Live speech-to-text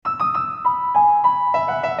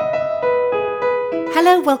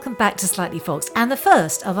Hello, welcome back to Slightly Foxed and the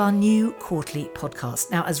first of our new quarterly podcast.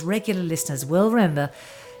 Now, as regular listeners will remember,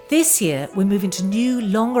 this year we're moving to new,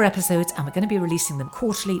 longer episodes and we're going to be releasing them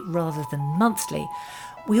quarterly rather than monthly.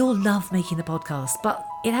 We all love making the podcast, but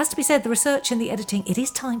it has to be said, the research and the editing, it is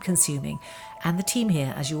time consuming. And the team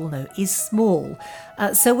here, as you all know, is small.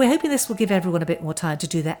 So we're hoping this will give everyone a bit more time to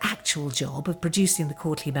do their actual job of producing the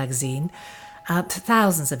quarterly magazine.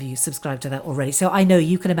 Thousands of you subscribe to that already, so I know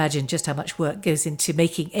you can imagine just how much work goes into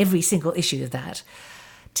making every single issue of that.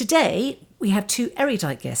 Today, we have two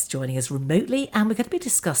erudite guests joining us remotely, and we're going to be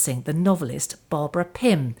discussing the novelist Barbara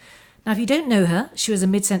Pym. Now, if you don't know her, she was a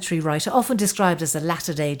mid-century writer, often described as a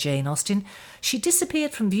latter-day Jane Austen. She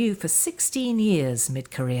disappeared from view for 16 years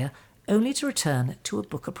mid-career, only to return to a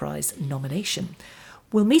Booker Prize nomination.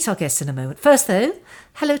 We'll meet our guests in a moment. First, though,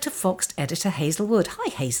 hello to Foxed editor Hazel Wood. Hi,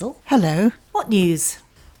 Hazel. Hello. What news?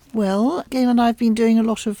 Well, Gail and I have been doing a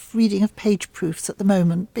lot of reading of page proofs at the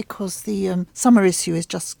moment because the summer issue is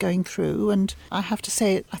just going through, and I have to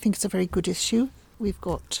say I think it's a very good issue. We've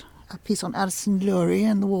got a piece on Addison Lurie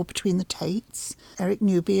and the war between the Tates, Eric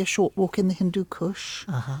Newby, A Short Walk in the Hindu Kush,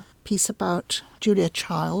 piece about Julia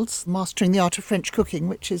Childs mastering the art of French cooking,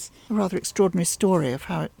 which is a rather extraordinary story of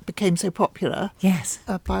how it became so popular. Yes.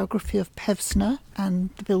 A biography of Pevsner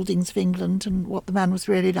and the buildings of England and what the man was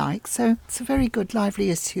really like. So it's a very good,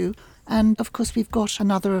 lively issue. And, of course, we've got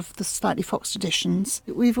another of the Slightly Foxed editions.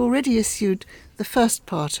 We've already issued the first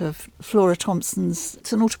part of Flora Thompson's,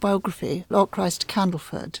 it's an autobiography, Arkwright to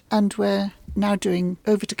Candleford, and we're now doing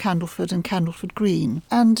Over to Candleford and Candleford Green.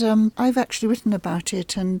 And I've actually written about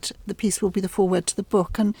it, and the piece will be the foreword to the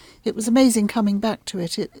book. And it was amazing coming back to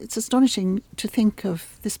it. It's astonishing to think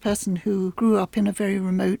of this person who grew up in a very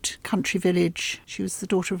remote country village. She was the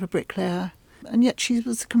daughter of a bricklayer, and yet she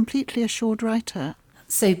was a completely assured writer.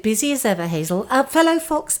 So busy as ever, Hazel. Our fellow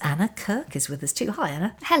Fox, Anna Kirk, is with us too. Hi,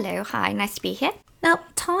 Anna. Hello, hi, nice to be here. Now,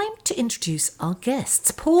 time to introduce our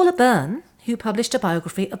guests. Paula Byrne, who published a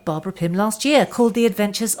biography of Barbara Pym last year called The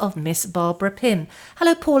Adventures of Miss Barbara Pym.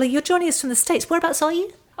 Hello, Paula. You're joining us from the States. Whereabouts are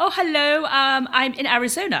you? Oh, hello. I'm in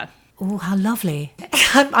Arizona. Oh, how lovely.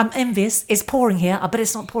 I'm envious. It's pouring here, but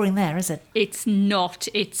it's not pouring there, is it? It's not.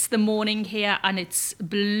 It's the morning here and it's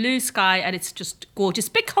blue sky and it's just gorgeous.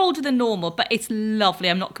 A bit colder than normal, but it's lovely.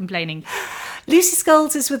 I'm not complaining. Lucy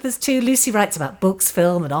Scholes is with us too. Lucy writes about books,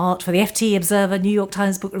 film and art for the FT, Observer, New York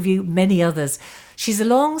Times Book Review, many others. She's a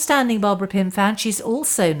long-standing Barbara Pym fan. She's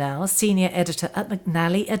also now a senior editor at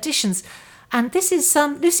McNally Editions. And this is,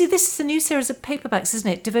 Lucy, this is a new series of paperbacks,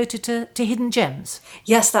 isn't it, devoted to hidden gems?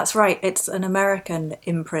 Yes, that's right. It's an American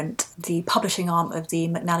imprint, the publishing arm of the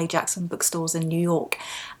McNally Jackson bookstores in New York.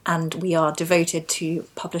 And we are devoted to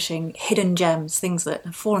publishing hidden gems, things that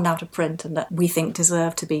have fallen out of print and that we think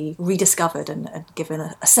deserve to be rediscovered and given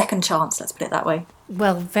a second chance, let's put it that way.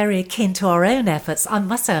 Well, very akin to our own efforts. I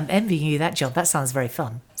must say I'm envying you that job. That sounds very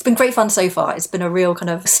fun. It's been great fun so far. It's been a real kind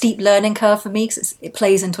of steep learning curve for me because it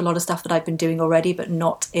plays into a lot of stuff that I've been doing already, but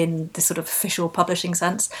not in this sort of official publishing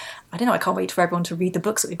sense. I don't know, I can't wait for everyone to read the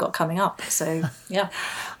books that we've got coming up. So, yeah.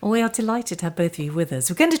 We are delighted to have both of you with us.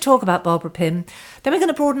 We're going to talk about Barbara Pym, then we're going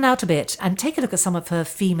to broaden out a bit and take a look at some of her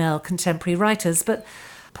female contemporary writers. But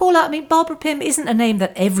Paula, I mean, Barbara Pym isn't a name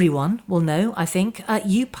that everyone will know, I think.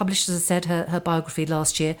 You published, as I said, her biography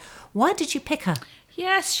last year. Why did you pick her?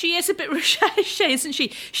 Yes, she is a bit recherche, isn't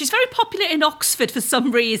she? She's very popular in Oxford for some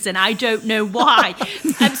reason. I don't know why.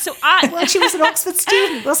 Well, she was an Oxford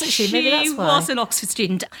student, wasn't she? Maybe that's why. She was an Oxford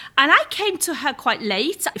student. And I came to her quite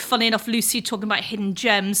late. Funnily enough, Lucy talking about hidden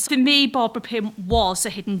gems. For me, Barbara Pym was a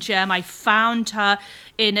hidden gem. I found her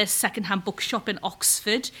in a second-hand bookshop in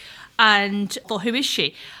Oxford and thought, who is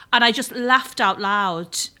she? And I just laughed out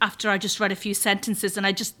loud after I just read a few sentences, and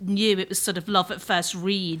I just knew it was sort of love at first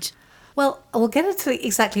read. Well, we'll get into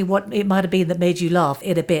exactly what it might have been that made you laugh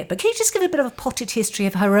in a bit, but can you just give a bit of a potted history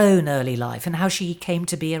of her own early life and how she came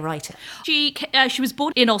to be a writer? She was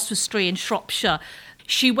born in Oswestry in Shropshire.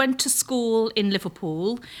 She went to school in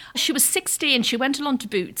Liverpool. She was 16. She went along to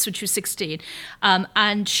Boots when she was 16,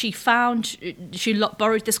 and she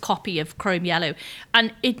borrowed this copy of Chrome Yellow,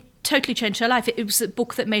 and it totally changed her life. It was a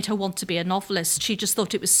book that made her want to be a novelist. She just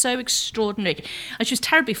thought it was so extraordinary. And she was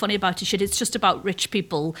terribly funny about it. It's just about rich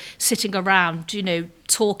people sitting around,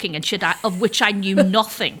 talking and shit, of which I knew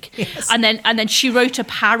nothing. Yes. And then she wrote a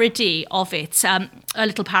parody of it, a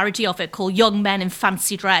little parody of it called Young Men in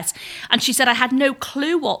Fancy Dress. And she said, I had no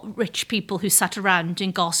clue what rich people who sat around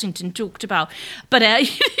in Garsington talked about. But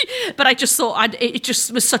I just thought it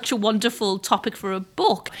just was such a wonderful topic for a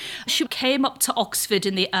book. She came up to Oxford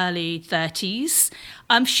in the early early 30s.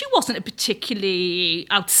 She wasn't a particularly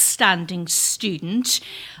outstanding student.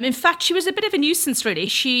 In fact, she was a bit of a nuisance,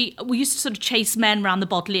 really. We used to sort of chase men around the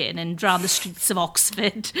Bodleian and around the streets of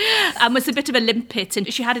Oxford, and was a bit of a limpet,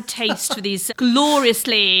 and she had a taste for these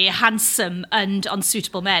gloriously handsome and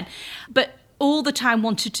unsuitable men. But all the time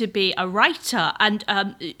wanted to be a writer, and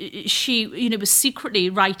she, was secretly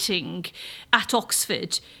writing at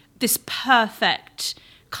Oxford this perfect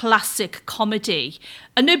classic comedy,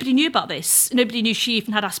 and nobody knew about this. Nobody knew she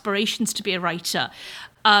even had aspirations to be a writer.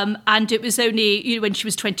 And it was only when she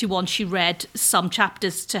was 21 she read some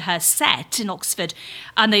chapters to her set in Oxford,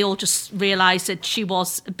 and they all just realised that she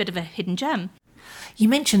was a bit of a hidden gem. You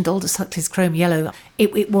mentioned Aldous Huxley's Chrome Yellow.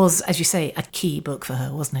 It was, as you say, a key book for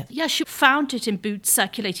her, wasn't it? Yeah, she found it in Boots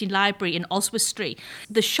Circulating Library in Oswestry,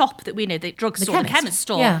 the shop that we know, the drugstore, the chemist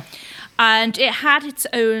store. Yeah. And it had its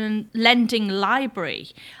own lending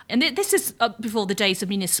library. And this is before the days of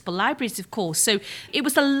municipal libraries, of course. So it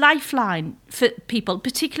was a lifeline for people,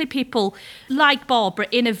 particularly people like Barbara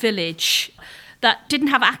in a village that didn't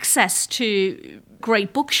have access to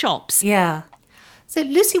great bookshops. Yeah. So,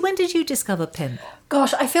 Lucy, when did you discover Pym?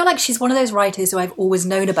 Gosh, I feel like she's one of those writers who I've always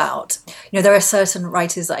known about. There are certain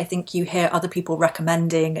writers that I think you hear other people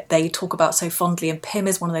recommending, they talk about so fondly, and Pym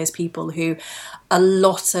is one of those people who a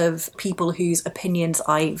lot of people whose opinions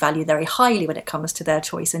I value very highly when it comes to their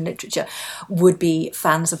choice in literature would be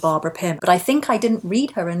fans of Barbara Pym. But I think I didn't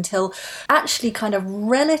read her until actually kind of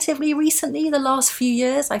relatively recently, the last few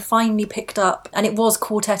years. I finally picked up, and it was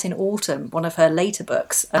Quartet in Autumn, one of her later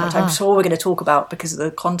books, which I'm sure we're going to talk about because of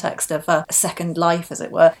the context of her second life, as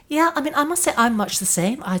it were. Yeah, I mean, I must say I'm much the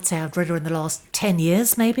same. I'd say I've read her in the last 10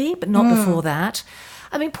 years maybe, but not before that.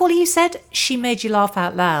 I mean, Paula, you said she made you laugh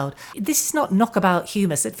out loud. This is not knockabout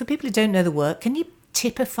humour. So for people who don't know the work, can you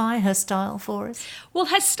typify her style for us? Well,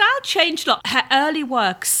 her style changed a lot. Her early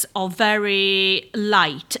works are very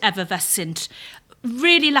light, effervescent,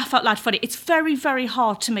 really laugh out loud funny. It's very, very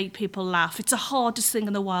hard to make people laugh. It's the hardest thing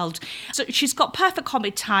in the world. So she's got perfect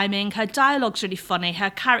comic timing. Her dialogue's really funny.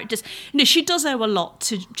 Her characters, she does owe a lot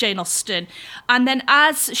to Jane Austen. And then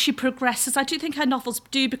as she progresses, I do think her novels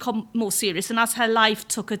do become more serious. And as her life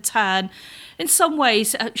took a turn, in some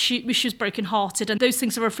ways, she was broken-hearted, and those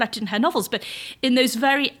things are reflected in her novels. But in those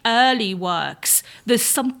very early works, there's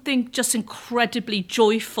something just incredibly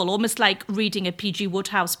joyful, almost like reading a P.G.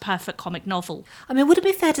 Wodehouse perfect comic novel. I mean, would it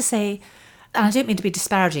be fair to say, and I don't mean to be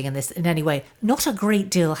disparaging in this in any way, not a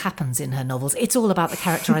great deal happens in her novels. It's all about the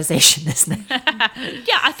characterisation, isn't it?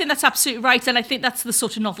 Yeah, I think that's absolutely right. And I think that's the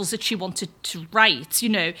sort of novels that she wanted to write.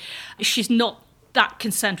 She's not that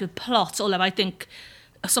concerned with plot, although I think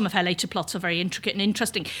some of her later plots are very intricate and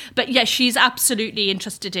interesting. But yeah, she's absolutely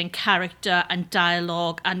interested in character and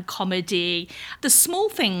dialogue and comedy. The small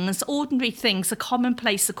things, ordinary things, the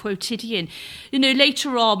commonplace, the quotidian.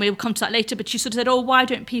 Later on, we'll come to that later, but she sort of said, why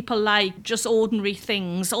don't people like just ordinary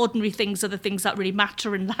things? Ordinary things are the things that really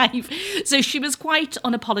matter in life. So she was quite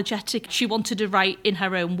unapologetic. She wanted to write in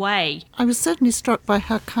her own way. I was certainly struck by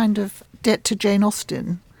her kind of debt to Jane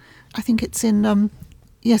Austen. I think it's in...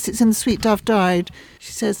 Yes, it's in The Sweet Dove Died.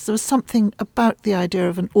 She says there was something about the idea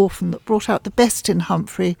of an orphan that brought out the best in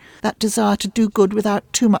Humphrey, that desire to do good without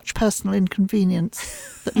too much personal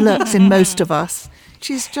inconvenience that lurks in most of us.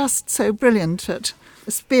 She's just so brilliant at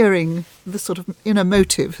spearing the sort of inner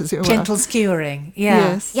motive, as it were. Gentle skewering,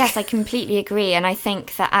 yeah. Yes, I completely agree. And I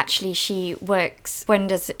think that actually she works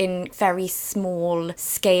wonders in very small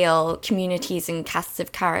scale communities and casts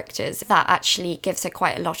of characters. That actually gives her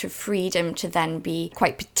quite a lot of freedom to then be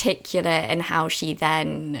quite particular in how she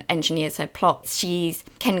then engineers her plots. She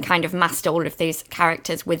can kind of master all of those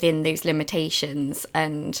characters within those limitations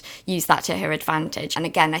and use that to her advantage. And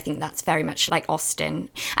again, I think that's very much like Austen.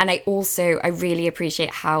 And I really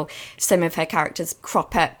appreciate how some of her characters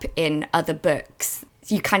crop up in other books.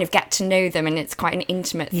 You kind of get to know them, and it's quite an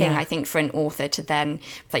intimate thing, I think, for an author to then,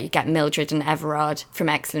 like you get Mildred and Everard from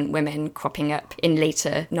Excellent Women cropping up in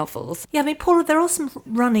later novels. Yeah, I mean, Paula, there are some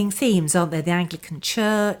running themes, aren't there? The Anglican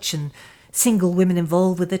Church and single women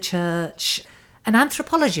involved with the church. And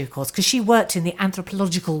anthropology, of course, because she worked in the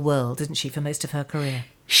anthropological world, didn't she, for most of her career?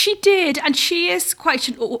 She did, and she is quite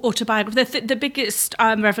an autobiography. The biggest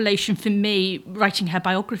revelation for me writing her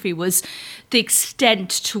biography was the extent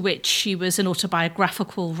to which she was an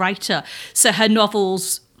autobiographical writer. So her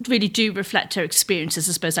novels really do reflect her experiences,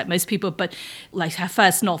 I suppose, like most people. But like her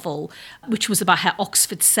first novel, which was about her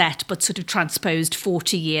Oxford set, but sort of transposed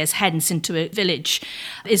 40 years hence into a village,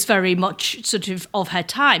 is very much sort of her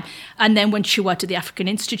time. And then when she worked at the African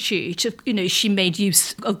Institute, you know, she made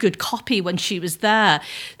use of good copy when she was there.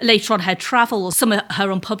 Later on, her travels, some of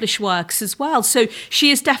her unpublished works as well. So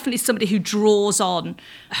she is definitely somebody who draws on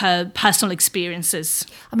her personal experiences.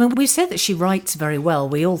 I mean, we've said that she writes very well.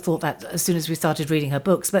 We all thought that as soon as we started reading her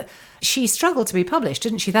books, but she struggled to be published,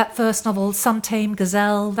 didn't she? That first novel, Some Tame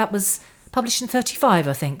Gazelle, that was published in 35,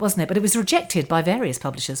 I think, wasn't it? But it was rejected by various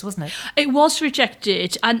publishers, wasn't it? It was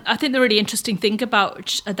rejected. And I think the really interesting thing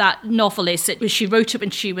about that novel is that she wrote it when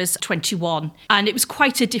she was 21. And it was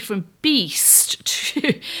quite a different beast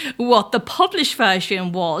to what the published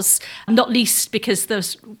version was, not least because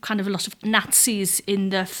there's kind of a lot of Nazis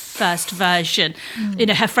in the first version. You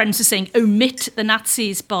know, her friends were saying, omit the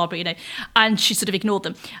Nazis, Barbara, you know, and she sort of ignored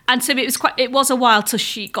them. And so it was a while till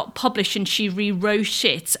she got published and she rewrote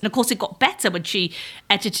it. And of course it got better when she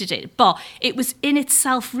edited it, but it was in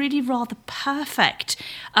itself really rather perfect.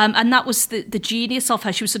 And that was the genius of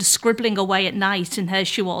her. She was sort of scribbling away at night, and here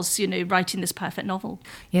she was, you know, writing this perfect novel.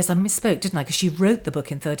 Yes, I misspoke, didn't I? Because she wrote the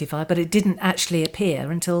book in 35, but it didn't actually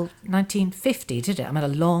appear until 1950, did it? I mean, a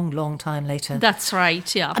long, long time later. That's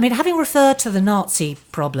right, yeah. I mean, having referred to the Nazi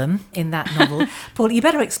problem in that novel, Paul, you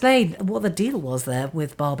better explain what the deal was there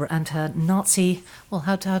with Barbara and her Nazi, well,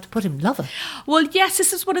 how to put him, lover. Well, yes,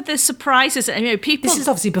 this is one of the surprises. You know, people. This is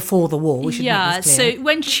obviously before the war. We should make this clear. So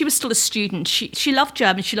when she was still a student, she loved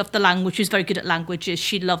German. She loved the language. She was very good at languages.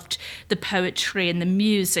 She loved the poetry and the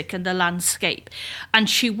music and the landscape. And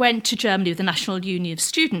she went to Germany with the National Union of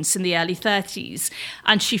Students in the early 30s.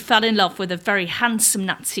 And she fell in love with a very handsome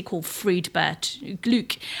Nazi called Friedbert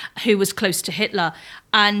Gluck, who was close to Hitler.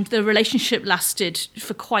 And the relationship lasted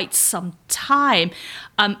for quite some time.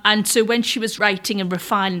 And so when she was writing and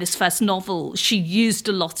refining this first novel, she used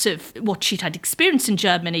a lot of what she'd had experienced in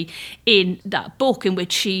Germany in that book, in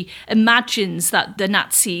which she imagines that the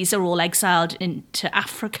Nazis are all exiled into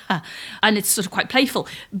Africa. And it's sort of quite playful.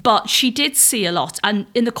 But she did see a lot. And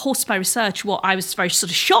in the course of my research, what I was very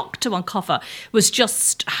sort of shocked to uncover was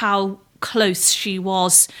just how close she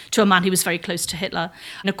was to a man who was very close to Hitler.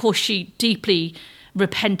 And of course, she deeply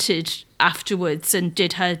repented afterwards and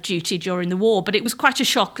did her duty during the war. But it was quite a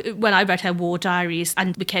shock when I read her war diaries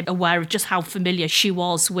and became aware of just how familiar she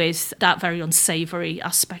was with that very unsavoury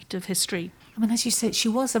aspect of history. I mean, as you said, she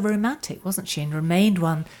was a romantic, wasn't she? And remained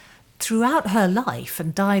one throughout her life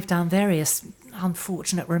and dived down various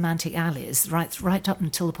unfortunate romantic alleys right up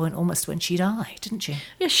until the point almost when she died, didn't she?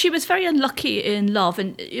 Yes, she was very unlucky in love,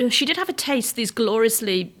 and she did have a taste, these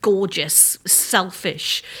gloriously gorgeous,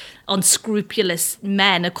 selfish, unscrupulous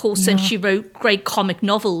men, of course, and she wrote great comic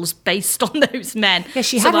novels based on those men. Yeah,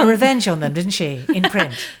 she had her revenge on them, didn't she, in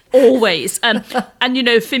print? Always. And, you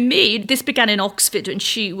know, for me, this began in Oxford, and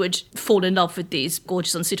she would fall in love with these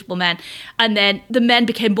gorgeous, unsuitable men. And then the men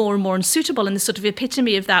became more and more unsuitable, and the sort of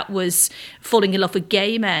epitome of that was falling in love with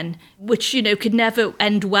gay men, which, you know, could never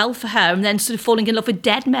end well for her, and then sort of falling in love with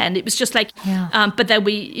dead men. It was just like, but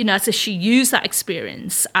then so she used that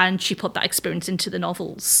experience, and she put that experience into the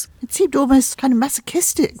novels. It seemed almost kind of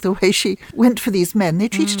masochistic, the way she went for these men. They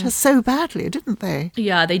treated her so badly, didn't they?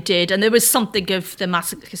 Yeah, they did. And there was something of the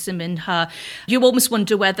masochism in her. You almost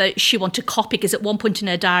wonder whether she wanted to copy, because at one point in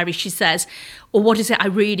her diary she says, well, what is it I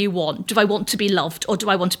really want? Do I want to be loved, or do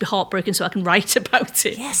I want to be heartbroken so I can write about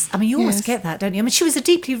it? Yes, I mean, you always get that, don't you? I mean, she was a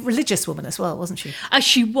deeply religious woman as well, wasn't she?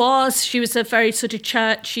 She was a very sort of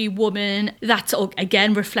churchy woman. That,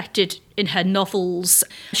 again, reflected in her novels.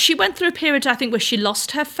 She went through a period, I think, where she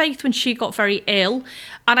lost her faith when she got very ill.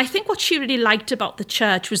 And I think what she really liked about the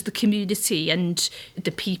church was the community and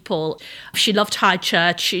the people. She loved high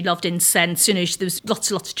church. She loved incense. You know, there was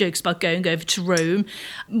lots of jokes about going over to Rome.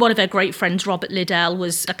 One of her great friends, Robert Liddell,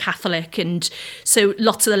 was a Catholic. And so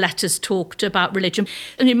lots of the letters talked about religion.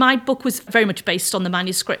 I mean, my book was very much based on the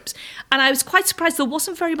manuscripts. And I was quite surprised there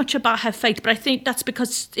wasn't very much about her faith. But I think that's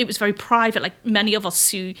because it was very private, like many of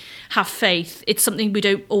us who have faith. It's something we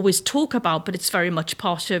don't always talk about, but it's very much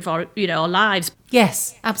part of our lives.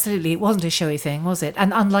 Yes, absolutely. It wasn't a showy thing, was it?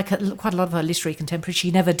 And unlike quite a lot of her literary contemporaries,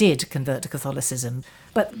 she never did convert to Catholicism.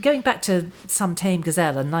 But going back to Some Tame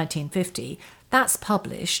Gazelle in 1950, that's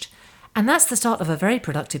published. And that's the start of a very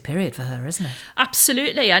productive period for her, isn't it?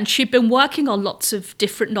 Absolutely. And she'd been working on lots of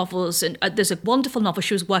different novels. And there's a wonderful novel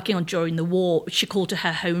she was working on during the war, which she called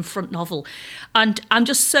her home front novel. And I'm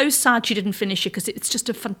just so sad she didn't finish it, because it's just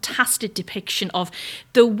a fantastic depiction of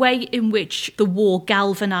the way in which the war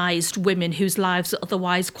galvanised women whose lives are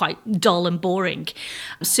otherwise quite dull and boring.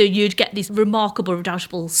 So you'd get these remarkable,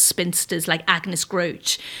 redoubtable spinsters like Agnes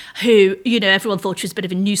Grote, who, everyone thought she was a bit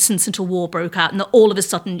of a nuisance until war broke out. And all of a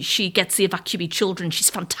sudden she gets the evacuee children. She's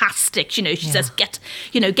fantastic. She says, get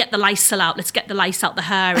the Lysol out. Let's get the lice out the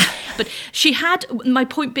hair. But she had, my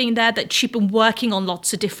point being there, that she'd been working on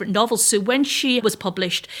lots of different novels. So when she was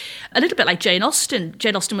published, a little bit like Jane Austen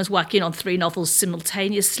was working on 3 novels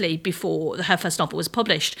simultaneously before her first novel was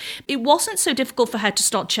published. It wasn't so difficult for her to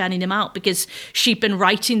start churning them out, because she'd been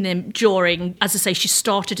writing them during, as I say, she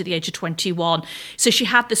started at the age of 21. So she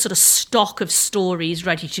had this sort of stock of stories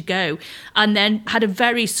ready to go, and then had a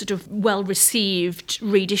very sort of well-received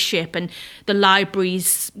readership, and the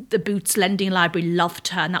libraries, the Boots Lending Library, loved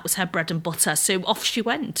her, and that was her bread and butter. So off she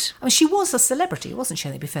went. I mean, she was a celebrity, wasn't she?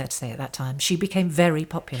 It'd be fair to say at that time. She became very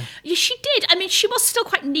popular. Yeah, she did. I mean, she was still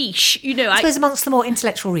quite niche, I suppose amongst the more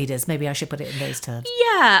intellectual readers, maybe I should put it in those terms.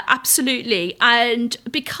 Yeah, absolutely. And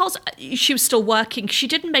because she was still working, she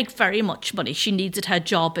didn't make very much money. She needed her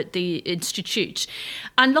job at the Institute.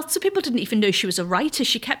 And lots of people didn't even know she was a writer.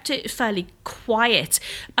 She kept it fairly quiet.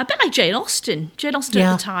 A bit like Jane Austen. At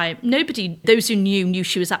the time, those who knew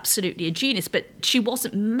she was absolutely a genius, but she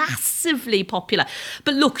wasn't massively popular.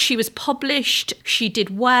 But look, she was published. She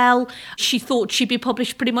did well. She thought she'd be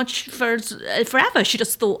published pretty much for forever. She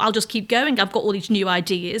just thought, I'll just keep going. I've got all these new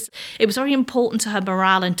ideas. It was very important to her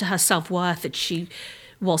morale and to her self-worth that she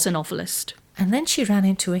was a novelist. And then she ran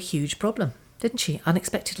into a huge problem, didn't she,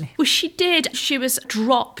 unexpectedly? Well, she did. She was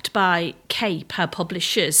dropped by Cape, her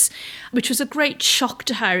publishers, which was a great shock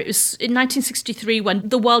to her. It was in 1963 when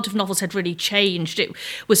the world of novels had really changed. It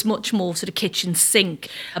was much more sort of kitchen sink.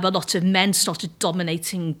 A lot of men started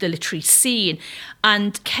dominating the literary scene.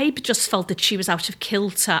 And Cape just felt that she was out of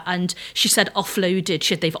kilter, and she said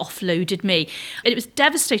offloaded. They've offloaded me. And it was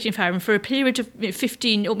devastating for her. And for a period of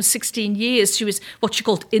 15, almost 16 years, she was what she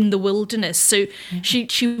called in the wilderness. So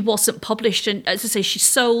she wasn't published. And as I say, she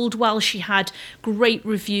sold well. She had great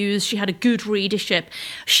reviews. She had a good readership.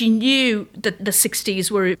 She knew that the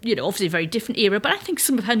 60s were, obviously a very different era, but I think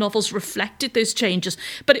some of her novels reflected those changes.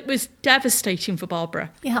 But it was devastating for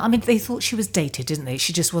Barbara. Yeah, I mean, they thought she was dated, didn't they?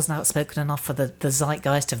 She just wasn't outspoken enough for the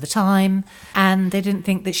zeitgeist of the time, and they didn't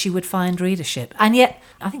think that she would find readership. And yet,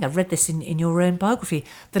 I think I've read this in your own biography,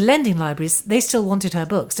 the lending libraries, they still wanted her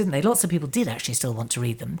books, didn't they? Lots of people did actually still want to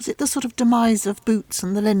read them. Is it the sort of demise of Boots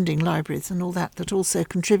and the lending libraries and all that also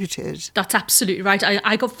contributed? That's absolutely right.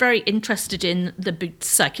 I got very interested in the Boots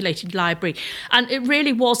circulating library, and it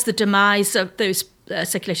really was the demise of those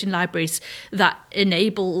circulating libraries that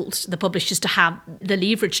enabled the publishers to have the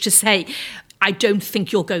leverage to say, I don't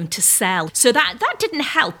think you're going to sell. So that didn't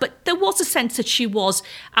help, but there was a sense that she was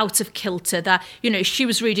out of kilter, that, she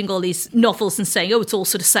was reading all these novels and saying, it's all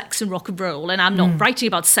sort of sex and rock and roll, and I'm not writing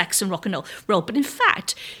about sex and rock and roll. But in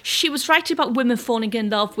fact, she was writing about women falling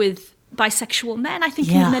in love with bisexual men. I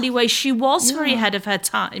think in many ways she was very ahead of her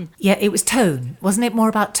time. Yeah, it was tone. Wasn't it more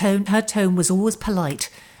about tone? Her tone was always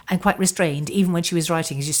polite and quite restrained, even when she was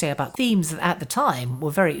writing, as you say, about themes that at the time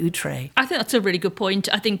were very outre. I think that's a really good point.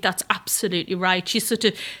 I think that's absolutely right. She's sort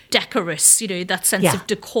of decorous, that sense of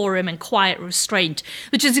decorum and quiet restraint,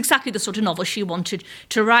 which is exactly the sort of novel she wanted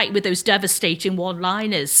to write, with those devastating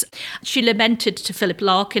one-liners. She lamented to Philip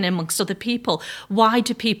Larkin, amongst other people, why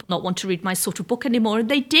do people not want to read my sort of book anymore? And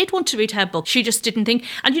they did want to read her book. She just didn't think.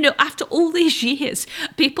 And, after all these years,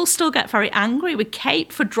 people still get very angry with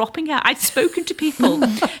Cape for dropping her. I'd spoken to people.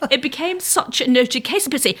 It became such a noted case.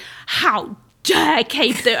 People say, how dare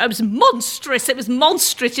Cape? It was monstrous. It was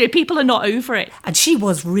monstrous. People are not over it. And she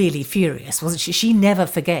was really furious, wasn't she? She never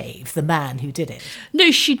forgave the man who did it. No,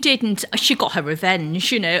 she didn't. She got her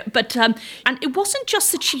revenge, But and it wasn't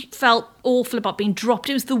just that she felt awful about being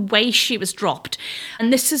dropped. It was the way she was dropped.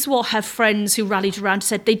 And this is what her friends who rallied around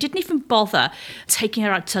said. They didn't even bother taking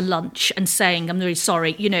her out to lunch and saying, I'm really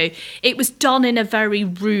sorry. It was done in a very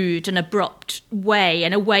rude and abrupt way,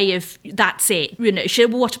 and a way of, that's it. She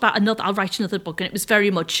said, well, what about I'll write another book. And it was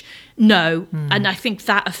very much no. And I think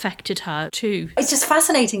that affected her too. It's just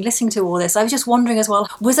fascinating listening to all this. I was just wondering as well,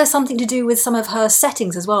 was there something to do with some of her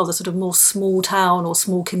settings as well, the sort of more small town or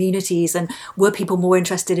small communities, and were people more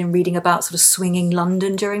interested in reading about about sort of swinging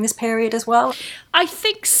London during this period as well? I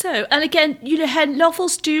think so. And again, her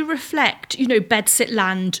novels do reflect, bedsit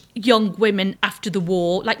land, young women after the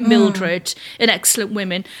war, like Mildred in Excellent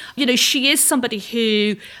Women. She is somebody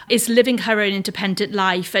who is living her own independent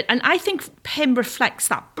life. And I think Pym reflects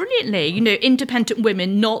that brilliantly, independent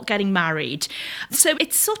women not getting married. So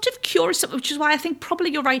it's sort of curious, which is why I think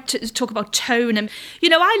probably you're right to talk about tone. And,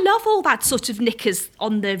 I love all that sort of knickers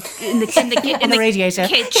in the radiator.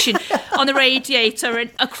 kitchen, on the radiator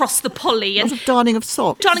and across the pulley. And darning of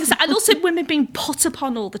socks. And also women being put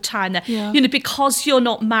upon all the time. That, because you're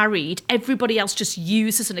not married, everybody else just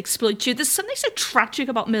uses and exploits you. There's something so tragic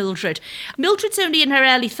about Mildred. Mildred's only in her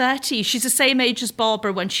early 30s. She's the same age as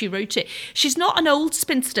Barbara when she wrote it. She's not an old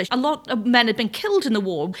spinster. A lot of men had been killed in the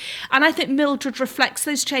war. And I think Mildred reflects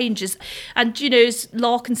those changes. And, as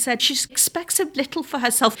Larkin said, she expects so little for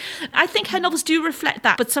herself. I think her novels do reflect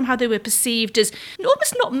that, but somehow they were perceived as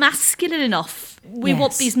almost not masculine enough. We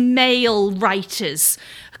want these male writers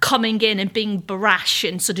coming in and being brash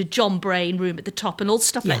in sort of John Brain room at the top and all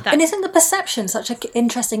stuff like that. And isn't the perception such an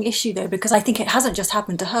interesting issue, though? Because I think it hasn't just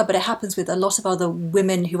happened to her, but it happens with a lot of other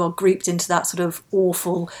women who are grouped into that sort of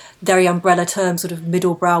awful, very umbrella term, sort of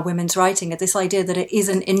middle-brow women's writing. This idea that it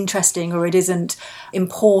isn't interesting or it isn't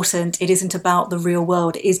important, it isn't about the real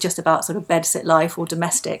world, it is just about sort of bedsit life or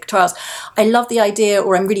domestic trials. I love the idea,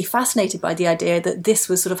 or I'm really fascinated by the idea, that this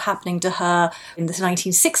was sort of happening to her in the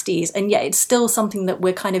 1960s, and yet it's still something that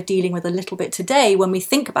we're kind of dealing with a little bit today when we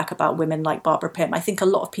think back about women like Barbara Pym. I think a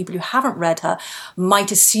lot of people who haven't read her might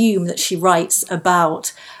assume that she writes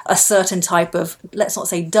about a certain type of, let's not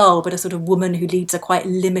say dull, but a sort of woman who leads a quite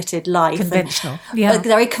limited life. Conventional. A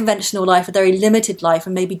very conventional life, a very limited life,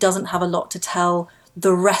 and maybe doesn't have a lot to tell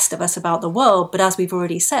the rest of us about the world. But as we've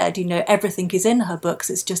already said, everything is in her books,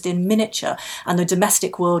 it's just in miniature, and the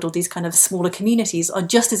domestic world or these kind of smaller communities are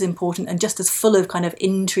just as important and just as full of kind of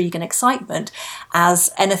intrigue and excitement as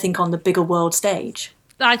anything on the bigger world stage.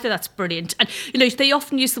 I think that's brilliant. And, they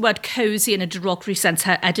often use the word cosy in a derogatory sense,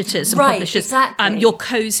 her editors and right, publishers. Exactly. You're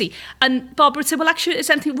cosy. And Barbara would say, well, actually, is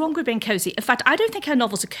there anything wrong with being cosy? In fact, I don't think her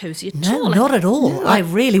novels are cosy at all. No, not at all. No. I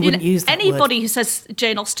really wouldn't use that Anybody word. Who says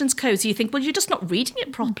Jane Austen's cosy, you think, well, you're just not reading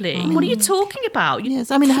it properly. What are you talking about? Yes,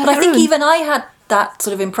 but I think even I had that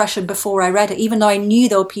sort of impression before I read it, even though I knew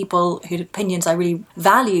there were people whose opinions I really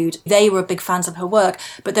valued. They were big fans of her work,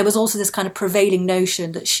 but there was also this kind of prevailing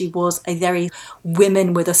notion that she was a very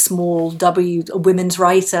women with a small W, a women's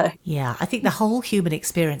writer. Yeah, I think the whole human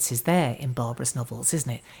experience is there in Barbara's novels,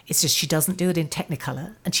 isn't it? It's just she doesn't do it in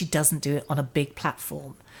Technicolor and she doesn't do it on a big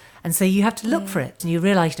platform. And so you have to look for it and you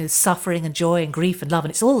realise, suffering and joy and grief and love,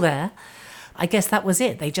 and it's all there. I guess that was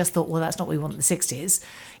it. They just thought, well, that's not what we want in the 60s.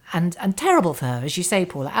 And terrible for her, as you say,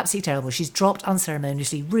 Paula, absolutely terrible. She's dropped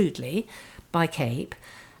unceremoniously, rudely by Cape.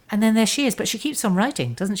 And then there she is. But she keeps on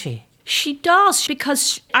writing, doesn't she? She does,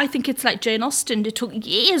 because I think it's like Jane Austen. It took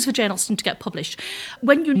years for Jane Austen to get published.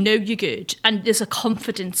 When you know you're good and there's a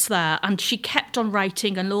confidence there, and she kept on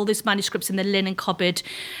writing and all these manuscripts in the linen cupboard,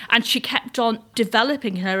 and she kept on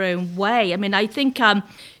developing her own way. I mean, I think A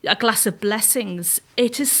Glass of Blessings,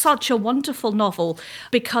 it is such a wonderful novel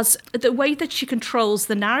because the way that she controls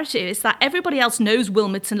the narrative is that everybody else knows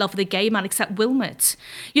Wilmot's in love with a gay man except Wilmot,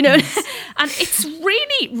 Yes. And it's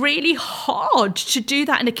really, really hard to do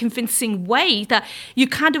that in a convincing way that you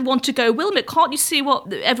kind of want to go, Wilmot, can't you see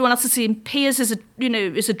what everyone else is seeing? Piers is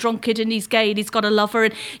a drunkard and he's gay and he's got a lover,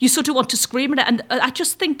 and you sort of want to scream at it. And I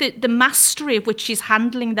just think that the mastery of which she's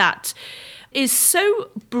handling that is so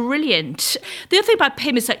brilliant. The other thing about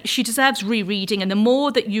Pym is that she deserves rereading, and the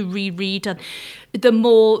more that you reread her, the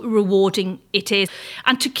more rewarding it is.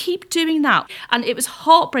 And to keep doing that, and it was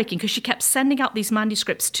heartbreaking because she kept sending out these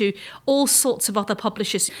manuscripts to all sorts of other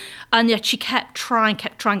publishers, and yet she kept trying,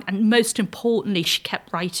 and most importantly, she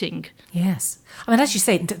kept writing. Yes. I mean, as you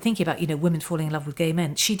say, thinking about, women falling in love with gay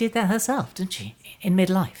men, she did that herself, didn't she, in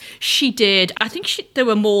midlife? She did. I think there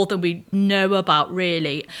were more than we know about,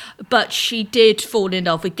 really. But she did fall in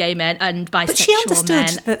love with gay men and bisexual men. But she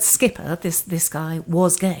understood that Skipper, this guy,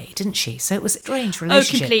 was gay, didn't she? So it was a strange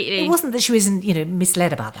relationship. Oh, completely. It wasn't that she was,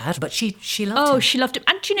 misled about that, but she loved him. Oh, she loved him.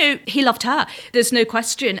 And, he loved her. There's no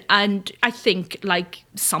question. And I think, like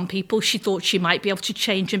some people, she thought she might be able to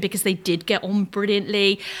change him because they did get on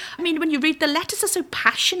brilliantly. I mean, when you read the letters are so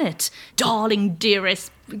passionate. Darling,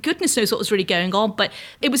 dearest, goodness knows what was really going on, but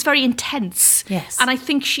it was very intense. Yes. And I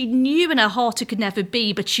think she knew in her heart it could never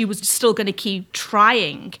be, but she was still going to keep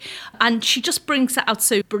trying. And she just brings that out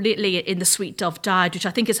so brilliantly in The Sweet Dove Died, which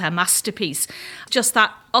I think is her masterpiece. Just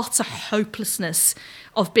that utter hopelessness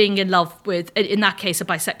of being in love with, in that case, a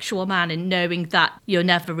bisexual man, and knowing that you're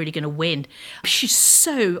never really going to win. She's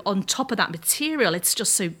so on top of that material. It's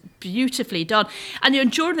just so beautifully done.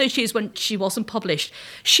 And during those years when she wasn't published,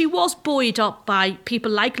 she was buoyed up by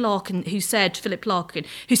people like Larkin, Philip Larkin,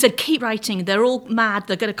 who said, keep writing. They're all mad.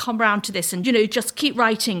 They're going to come round to this. And, just keep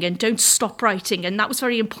writing and don't stop writing. And that was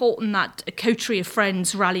very important, that a coterie of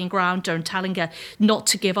friends rallying around her and telling her not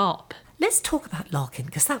to give up. Let's talk about Larkin,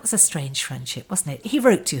 because that was a strange friendship, wasn't it? He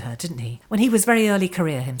wrote to her, didn't he? When he was very early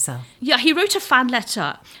career himself. Yeah, he wrote a fan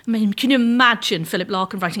letter. I mean, can you imagine Philip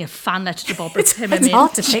Larkin writing a fan letter to Barbara Pym? It's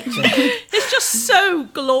hard to picture. It's just so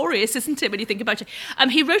glorious, isn't it, when you think about it?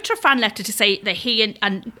 He wrote her a fan letter to say that he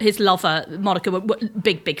and his lover, Monica, were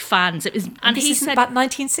big fans. And he said about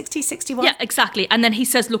 1960, 61? Yeah, exactly. And then he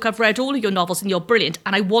says, look, I've read all of your novels and you're brilliant,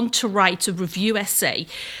 and I want to write a review essay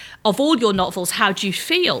of all your novels. How do you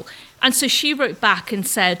feel? And so she wrote back and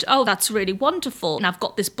said, oh, that's really wonderful. And I've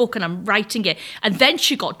got this book and I'm writing it. And then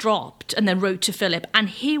she got dropped and then wrote to Philip. And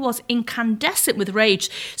he was incandescent with rage.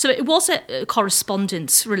 So it was a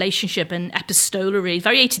correspondence relationship, an epistolary,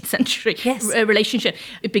 very 18th century relationship.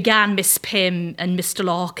 It began Miss Pym and Mr.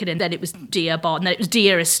 Larkin, and then it was Dear Bart, and then it was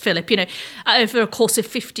Dearest Philip, over a course of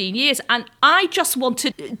 15 years. And I just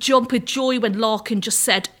wanted to jump with joy when Larkin just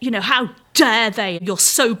said, how dare they? You're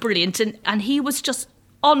so brilliant. And he was just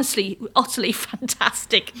honestly, utterly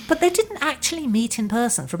fantastic. But they didn't actually meet in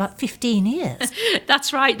person for about 15 years.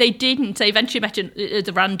 That's right, they didn't. They eventually met at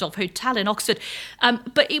the Randolph Hotel in Oxford.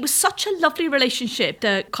 But it was such a lovely relationship,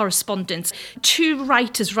 the correspondence. Two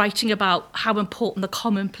writers writing about how important the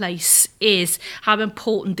commonplace is, how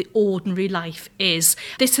important the ordinary life is.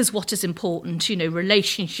 This is what is important,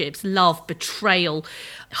 relationships, love, betrayal,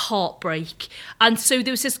 heartbreak. And so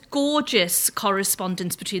there was this gorgeous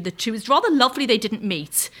correspondence between the two. It's rather lovely they didn't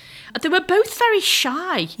meet. They were both very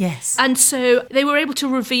shy. Yes. And so they were able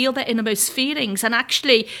to reveal their innermost feelings, and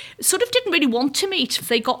actually sort of didn't really want to meet.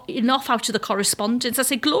 They got enough out of the correspondence. I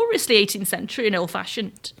say gloriously 18th century and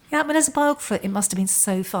old-fashioned. Yeah, I mean, as a biographer, it must have been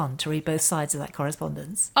so fun to read both sides of that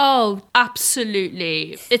correspondence. Oh,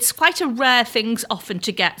 absolutely. It's quite a rare thing often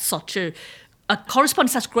to get such a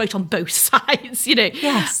correspondence that's great on both sides,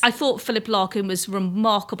 Yes. I thought Philip Larkin was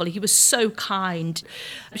remarkable. He was so kind.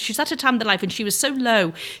 She was at a time in her life when she was so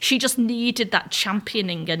low. She just needed that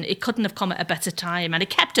championing, and it couldn't have come at a better time, and it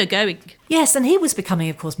kept her going. Yes, and he was becoming,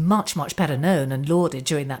 of course, much, much better known and lauded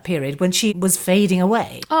during that period when she was fading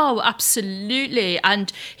away. Oh, absolutely.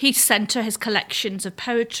 And he sent her his collections of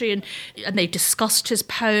poetry, and they discussed his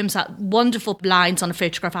poems, that wonderful lines on a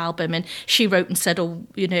photograph album. And she wrote and said,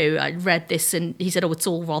 I read this, and he said, it's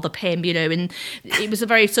all rather Pym, and it was a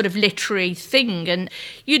very sort of literary thing. And,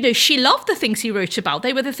 she loved the things he wrote about.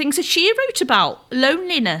 They were the things that she wrote about.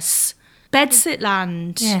 Loneliness,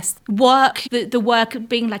 Bedsitland, yes, work, the work of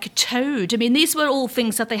being like a toad. I mean, these were all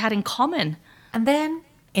things that they had in common. And then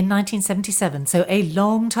in 1977, so a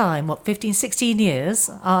long time, 15, 16 years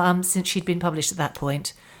since she'd been published at that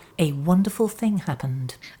point, a wonderful thing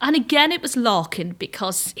happened. And again, it was Larkin,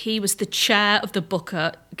 because he was the chair of the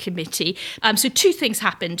Booker Committee. So two things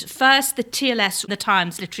happened. First, the TLS, the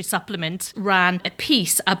Times Literary Supplement, ran a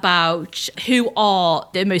piece about who are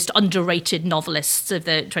the most underrated novelists of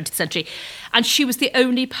the 20th century. And she was the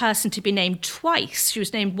only person to be named twice. She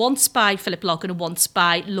was named once by Philip Larkin and once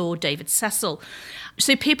by Lord David Cecil.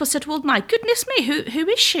 So people said, well, my goodness me, who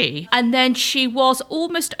is she? And then she was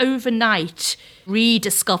almost overnight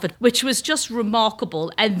rediscovered, which was just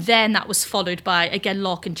remarkable. And then that was followed by, again,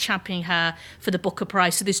 Larkin championing her for the Booker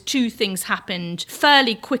Prize. So these two things happened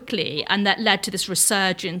fairly quickly, and that led to this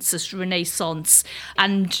resurgence, this renaissance.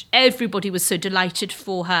 And everybody was so delighted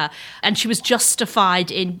for her. And she was justified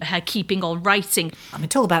in her keeping on writing. I mean,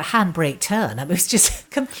 talk about a handbrake turn. I mean, it was just a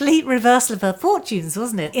complete reversal of her fortunes,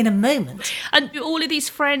 wasn't it? In a moment. And all of these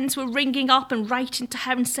friends were ringing up and writing to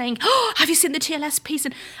her and saying, oh, have you seen the TLS piece?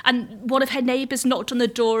 And one of her neighbours knocked on the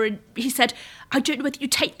door and he said, I don't know whether you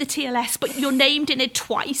take the TLS, but you're named in it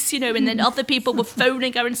twice, and then other people were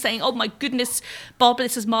phoning her and saying, oh my goodness, Barbara,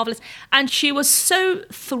 this is marvellous. And she was so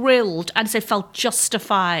thrilled and so felt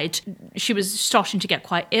justified. She was starting to get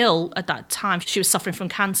quite ill at that time. She was suffering from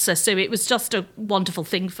cancer, so it was just a wonderful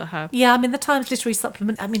thing for her. Yeah, I mean, the Times Literary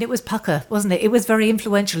Supplement, I mean, it was pucker, wasn't it? It was very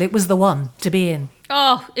influential. It was the one to be in.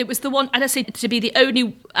 Oh, it was the one, and I say to be the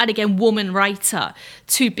only, and again, woman writer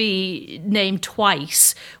to be named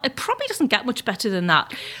twice. It probably doesn't get much better than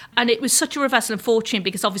that. And it was such a reversal in fortune,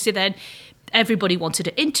 because obviously then Everybody wanted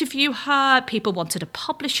to interview her. People wanted to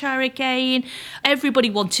publish her again. Everybody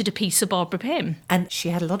wanted a piece of Barbara Pym. And she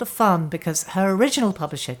had a lot of fun because her original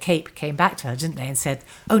publisher, Cape, came back to her, didn't they, and said,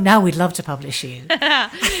 "Oh, now we'd love to publish you."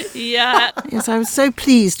 Yeah. Yes, I was so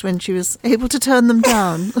pleased when she was able to turn them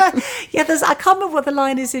down. Yeah, I can't remember what the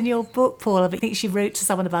line is in your book, Paula, but I think she wrote to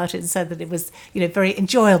someone about it and said that it was, very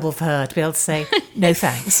enjoyable for her to be able to say, "No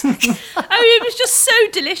thanks." It was just so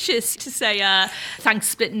delicious to say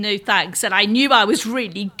thanks but no thanks, and I knew I was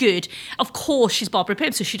really good. Of course, she's Barbara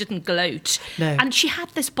Pym, so she didn't gloat. No. And she had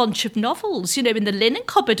this bunch of novels, in the linen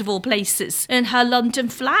cupboard of all places, in her London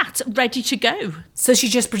flat, ready to go. So she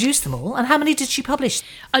just produced them all. And how many did she publish?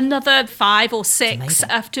 Another 5 or 6 Amazing.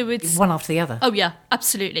 afterwards. One after the other. Oh, yeah,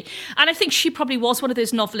 absolutely. And I think she probably was one of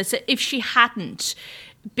those novelists that if she hadn't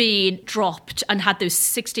been dropped and had those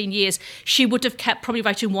 16 years, she would have kept probably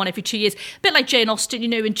writing one every 2 years. A bit like Jane Austen,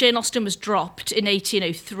 when Jane Austen was dropped in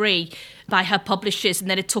 1803 by her publishers, and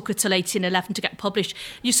then it took her till 1811 to get published.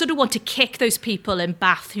 You sort of want to kick those people in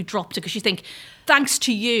Bath who dropped her, because you think, thanks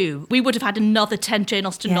to you, we would have had another 10 Jane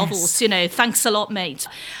Austen novels, thanks a lot, mate.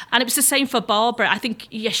 And it was the same for Barbara. I think,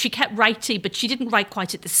 yes, she kept writing, but she didn't write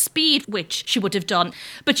quite at the speed which she would have done.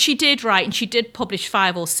 But she did write, and she did publish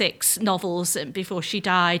 5 or 6 novels before she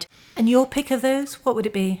died. And your pick of those, what would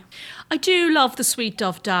it be? I do love The Sweet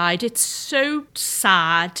Dove Died. It's so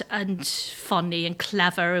sad and funny and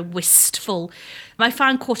clever and wistful. I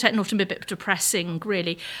found Quartet in Autumn a bit depressing,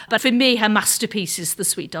 really. But for me, her masterpiece is The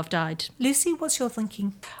Sweet Dove Died. Lucy, what's your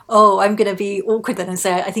thinking? Oh, I'm going to be awkward then and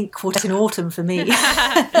say I think Quartet in Autumn for me.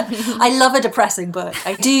 I love a depressing book.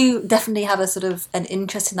 I do definitely have a sort of an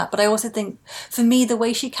interest in that, but I also think for me the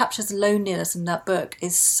way she captures loneliness in that book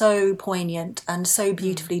is so poignant and so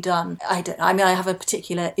beautifully done. I have a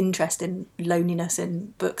particular interest in loneliness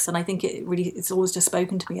in books, and I think it's always just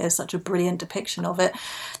spoken to me as such a brilliant depiction of it.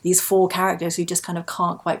 These 4 characters who just kind of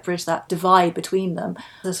can't quite bridge that divide between them.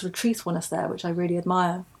 There's sort of truthfulness there, which I really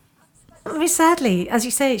admire. I mean, sadly, as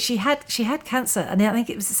you say, she had cancer, and I think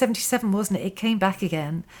it was 77, wasn't it? It came back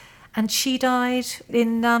again, and she died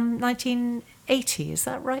in 1980. Is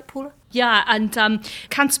that right, Paula? Yeah, and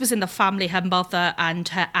cancer was in the family. Her mother and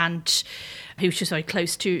her aunt, who she was very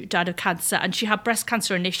close to, died of cancer, and she had breast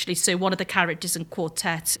cancer initially. So one of the characters in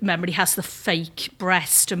Quartet, Memory, has the fake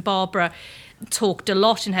breast, and Barbara talked a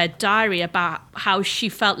lot in her diary about how she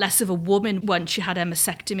felt less of a woman when she had her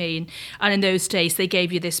mastectomy, and in those days they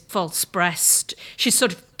gave you this false breast. She's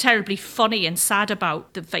sort of terribly funny and sad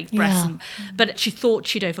about the fake breast, but she thought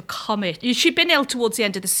she'd overcome it. She'd been ill towards the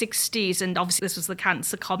end of the 60s, and obviously this was the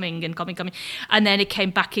cancer coming, and then it came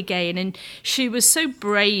back again, and she was so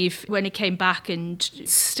brave when it came back, and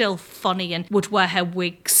still funny, and would wear her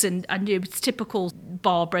wigs, and it's typical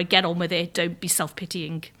Barbara, get on with it, don't be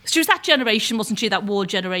self-pitying. She was that generation, wasn't she, that war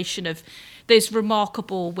generation of those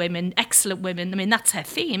remarkable women, excellent women. I mean, that's her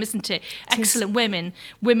theme, isn't it? Excellent women.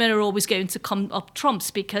 Women are always going to come up trumps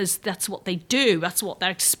because that's what they do. That's what they're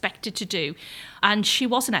expected to do. And she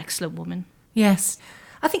was an excellent woman. Yes.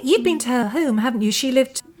 I think you've been to her home, haven't you? She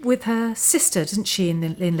lived with her sister, didn't she,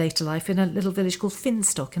 in later life, in a little village called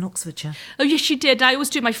Finstock in Oxfordshire. Oh, yes, she did. I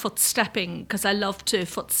always do my footstepping because I love to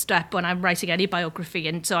footstep when I'm writing any biography.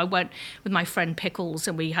 And so I went with my friend Pickles,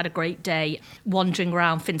 and we had a great day wandering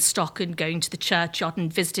around Finstock and going to the churchyard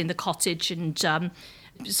and visiting the cottage, and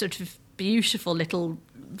sort of beautiful little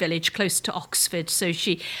village close to Oxford.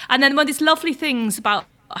 And then one of these lovely things about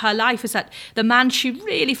her life is that the man she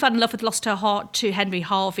really fell in love with lost her heart to Henry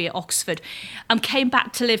Harvey at Oxford, and came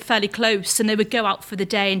back to live fairly close, and they would go out for the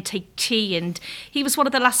day and take tea, and he was one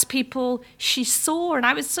of the last people she saw, and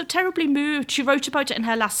I was so terribly moved. She wrote about it in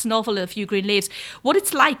her last novel, A Few Green Leaves, what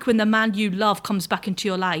it's like when the man you love comes back into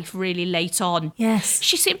your life really late on. Yes.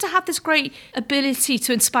 She seemed to have this great ability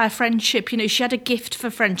to inspire friendship. She had a gift for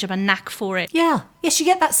friendship, a knack for it. Yeah. Yes, you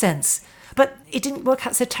get that sense. But it didn't work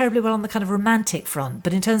out so terribly well on the kind of romantic front.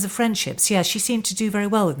 But in terms of friendships, yeah, she seemed to do very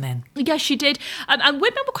well with men. Yes, she did. And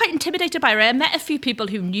women were quite intimidated by her. I met a few people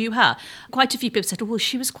who knew her. Quite a few people said, oh, well,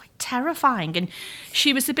 she was quite terrifying. And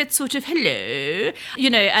she was a bit sort of, hello,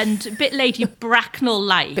 and a bit Lady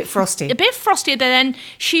Bracknell-like. A bit frosty. A bit frosty. But then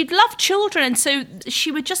she'd love children. And so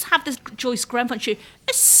she would just have this Joyce Grenfell. She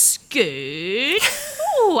a scoot.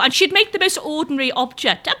 Oh, and she'd make the most ordinary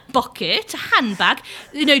object, a bucket, a handbag,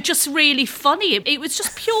 just really funny. It was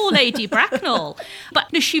just pure Lady Bracknell.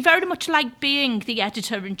 But she very much liked being the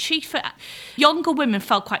editor-in-chief. Younger women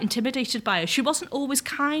felt quite intimidated by her. She wasn't always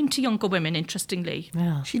kind to younger women, interestingly.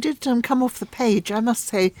 Yeah. She did come off the page, I must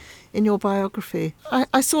say, in your biography.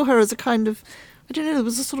 I saw her as a kind of I don't know, there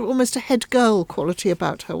was a sort of almost a head girl quality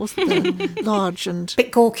about her, wasn't there? Large and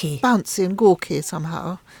Bit gawky. bouncy and gawky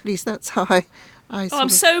somehow. At least that's how I I'm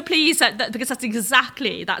so pleased that because that's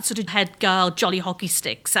exactly that sort of head girl, jolly hockey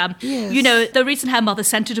sticks. Yes. You know, the reason her mother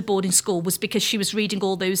sent her to boarding school was because she was reading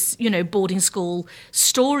all those, you know, boarding school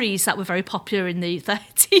stories that were very popular in the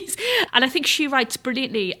 30s. And I think she writes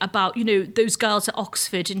brilliantly about, you know, those girls at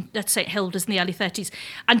Oxford and, let's say, Hilders in the early 30s,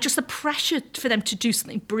 and just the pressure for them to do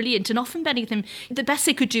something brilliant. And often many of them, the best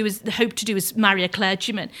they could do is, the hope to do is marry a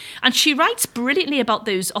clergyman. And she writes brilliantly about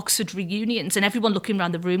those Oxford reunions and everyone looking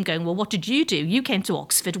around the room going, well, what did you do? You came to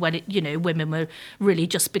Oxford when women were really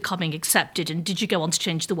just becoming accepted, and did you go on to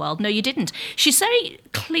change the world? No, you didn't. She's very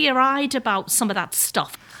clear-eyed about some of that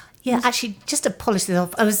stuff. Yeah, actually, just to polish this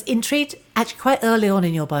off, I was intrigued, actually quite early on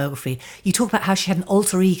in your biography, you talk about how she had an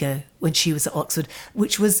alter ego when she was at Oxford,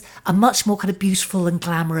 which was a much more kind of beautiful and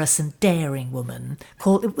glamorous and daring woman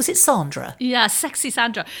called, was it Sandra? Yeah, sexy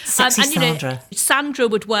Sandra. Sexy Sandra. You know, Sandra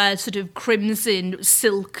would wear sort of crimson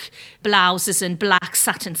silk blouses and black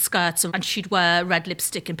satin skirts, and she'd wear red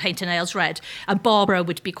lipstick and paint her nails red. And Barbara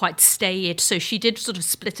would be quite staid, so she did sort of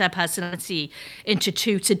split her personality into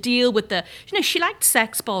two to deal with the, you know, she liked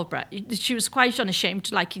sex, Barbara. She was quite unashamed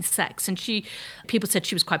of liking sex, and people said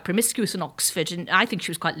she was quite promiscuous in Oxford, and I think she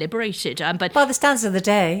was quite liberated. But By the standards of the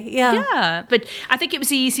day, yeah. Yeah, but I think it was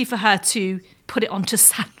easy for her to put it onto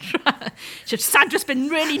Sandra. Sandra's been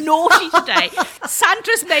really naughty today.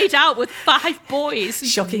 Sandra's made out with 5 boys.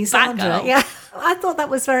 Shocking Bad Sandra, girl. yeah. I thought that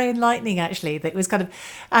was very enlightening, actually. That it was kind of,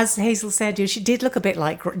 as Hazel said, you know, she did look a bit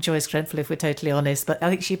like Joyce Grenfell, if we're totally honest. But I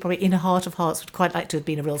think she probably, in her heart of hearts, would quite like to have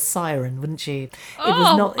been a real siren, wouldn't she? It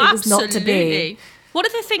was not to be. One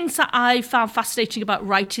of the things that I found fascinating about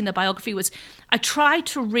writing the biography was I tried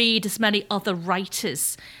to read as many other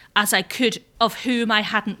writers as I could of whom I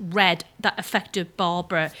hadn't read that affected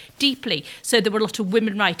Barbara deeply. So there were a lot of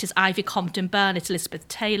women writers, Ivy Compton Burnett, Elizabeth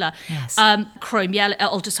Taylor, Yes. Chrome Yellow.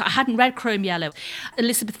 I hadn't read Chrome Yellow.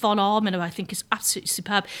 Elizabeth von Arman, who I think is absolutely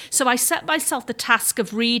superb. So I set myself the task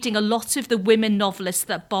of reading a lot of the women novelists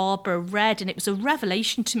that Barbara read, and it was a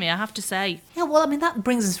revelation to me, I have to say. Yeah, well, I mean, that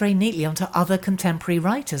brings us very neatly onto other contemporary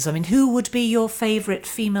writers. I mean, who would be your favourite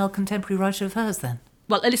female contemporary writer of hers then?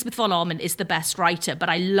 Well, Elizabeth von Arman is the best writer, but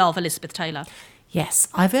I love Elizabeth Taylor. Yes,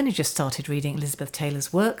 I've only just started reading Elizabeth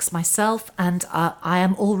Taylor's works myself, and I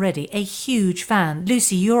am already a huge fan.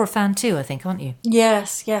 Lucy, you're a fan too, I think, aren't you?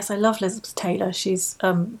 Yes, I love Elizabeth Taylor. She's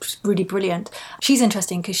really brilliant. She's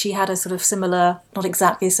interesting because she had a sort of similar, not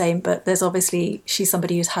exactly the same, but she's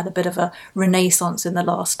somebody who's had a bit of a renaissance in the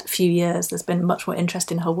last few years. There's been much more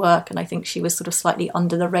interest in her work, and I think she was sort of slightly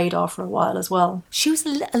under the radar for a while as well. She was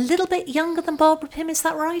a little bit younger than Barbara Pym, is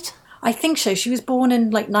that right? I think so. She was born in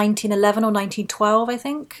like 1911 or 1912, I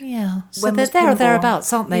think. Yeah, so When they're was there or Pym born?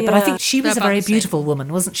 thereabouts, aren't they? But I Yeah. think she was a They're very about the same. beautiful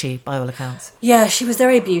woman, wasn't she, by all accounts? Yeah, she was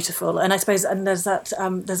very beautiful, and I suppose there's that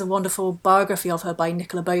there's a wonderful biography of her by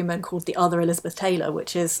Nicola Bowman called The Other Elizabeth Taylor,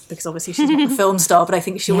 which is because obviously she's not the film star, but I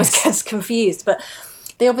think she always Yes. gets confused. But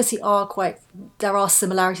they obviously there are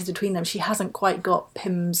similarities between them. She hasn't quite got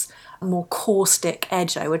Pym's more caustic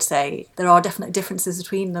edge, I would say. There are definite differences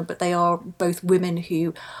between them, but they are both women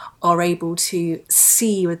who are able to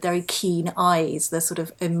see with very keen eyes the sort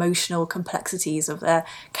of emotional complexities of their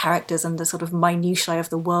characters and the sort of minutiae of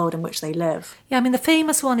the world in which they live. Yeah, I mean, the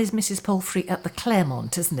famous one is Mrs. Palfrey at the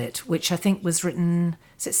Claremont, isn't it? Which I think was written,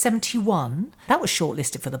 is it 71? That was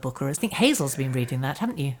shortlisted for the Booker. I think Hazel's been reading that,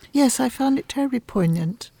 haven't you? Yes, I found it terribly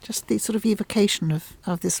poignant. Just the sort of evocation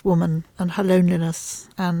of this woman and her loneliness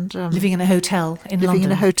and Living in a hotel in living London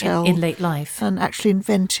in a hotel in late life. and actually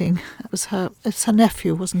inventing. It's her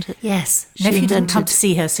nephew, wasn't it? Yes, She nephew didn't come invented- to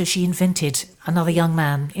see her, so she invented another young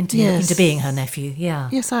man into Yes. being her nephew. Yeah.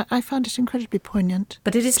 Yes, I found it incredibly poignant.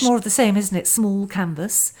 But it is more of the same, isn't it? Small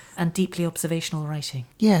canvas and deeply observational writing.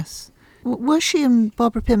 Yes. Were she and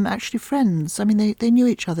Barbara Pym actually friends? I mean, they knew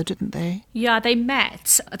each other, didn't they? Yeah, they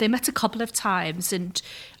met. They met a couple of times,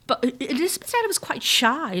 but Elizabeth Taylor was quite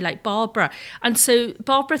shy, like Barbara. And so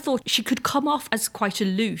Barbara thought she could come off as quite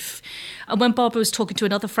aloof. And when Barbara was talking to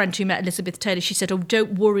another friend who met Elizabeth Taylor, she said, oh,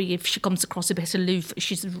 don't worry if she comes across a bit aloof.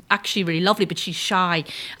 She's actually really lovely, but she's shy.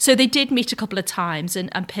 So they did meet a couple of times,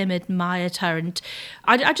 and Pym admired her. And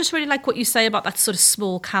I just really like what you say about that sort of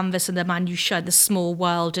small canvas and the minutiae and the small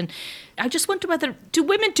world. And I just wonder do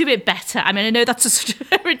women do it better? I mean, I know that's a sort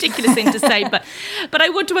of ridiculous thing to say, but I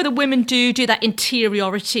wonder whether women do that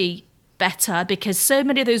interiority better, because so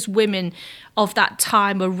many of those women of that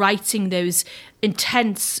time were writing those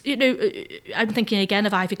intense, I'm thinking again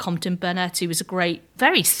of Ivy Compton Burnett, who was a great,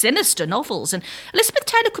 very sinister novels. And Elizabeth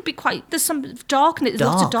Taylor could be there's some darkness,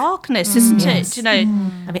 lots of darkness, isn't it? I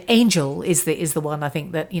mean, Angel is the one I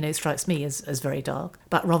think that, strikes me as very dark,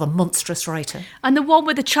 but rather monstrous writer. And the one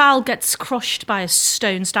where the child gets crushed by a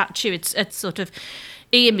stone statue, it's sort of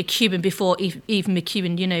Ian McEwan before even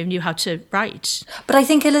McEwan, knew how to write. But I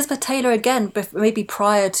think Elizabeth Taylor, again, maybe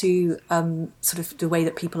prior to sort of the way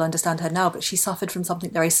that people understand her now, but she suffered from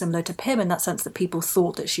something very similar to Pym, in that sense that people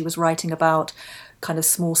thought that she was writing about kind of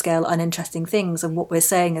small-scale, uninteresting things. And what we're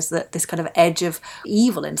saying is that this kind of edge of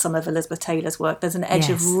evil in some of Elizabeth Taylor's work, there's an edge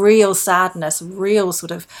of real sadness, real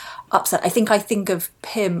sort of upset. I think of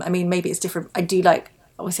Pym, I mean, maybe it's different. I do like...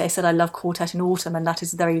 Obviously, I said I love Quartet in Autumn, and that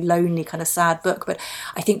is a very lonely, kind of sad book. But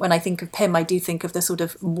I think when I think of Pym, I do think of the sort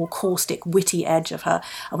of more caustic, witty edge of her.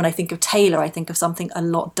 And when I think of Taylor, I think of something a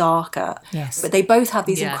lot darker. Yes. But they both have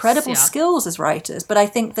these incredible skills as writers. But I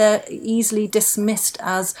think they're easily dismissed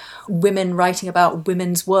as women writing about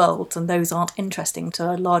women's worlds, and those aren't interesting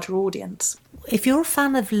to a larger audience. If you're a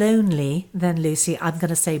fan of Lonely, then Lucy, I'm going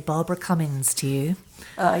to say Barbara Cummings to you.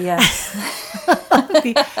 Yes.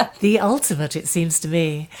 the ultimate, it seems to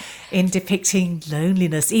me, in depicting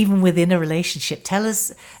loneliness, even within a relationship. Tell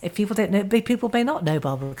us, if people don't know, people may not know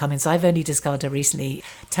Barbara Cummings. I've only discovered her recently.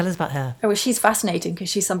 Tell us about her. Oh, well, she's fascinating because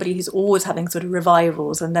she's somebody who's always having sort of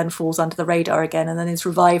revivals and then falls under the radar again and then is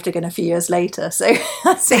revived again a few years later. So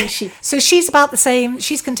she's about the same.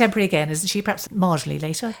 She's contemporary again, isn't she? Perhaps marginally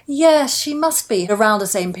later. Yes, she must be around the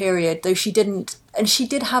same period, though she didn't. And she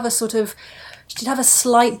did have a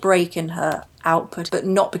slight break in her output, but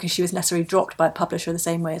not because she was necessarily dropped by a publisher the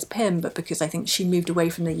same way as Pym, but because I think she moved away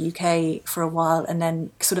from the UK for a while and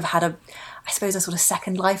then sort of had a sort of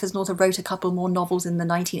second life as an author, wrote a couple more novels in the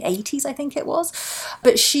 1980s, I think it was.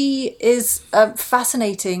 But she is a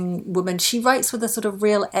fascinating woman. She writes with a sort of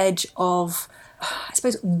real edge of, I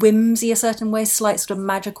suppose, whimsy a certain way, slight sort of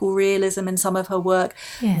magical realism in some of her work.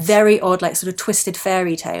 Yes. Very odd, like sort of twisted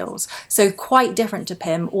fairy tales. So quite different to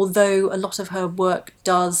Pym, although a lot of her work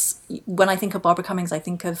does, when I think of Barbara Cummings, I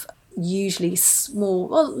think of usually small,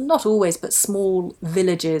 well, not always, but small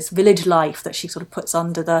village life that she sort of puts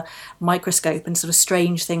under the microscope, and sort of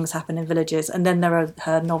strange things happen in villages. And then there are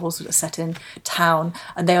her novels that are set in town,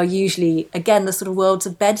 and they are usually, again, the sort of worlds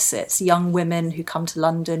of bedsits, young women who come to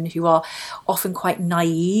London who are often quite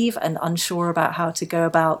naive and unsure about how to go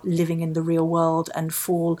about living in the real world and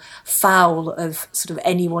fall foul of sort of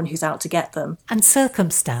anyone who's out to get them. And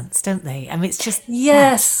circumstance, don't they? I mean, it's just,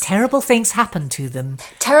 yes, terrible things happen to them.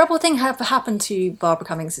 Terrible thing happened to Barbara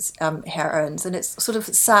Cummings' heroines, and it's sort of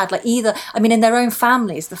sad. Like either, I mean, in their own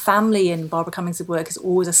families, the family in Barbara Cummings' work is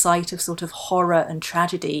always a site of sort of horror and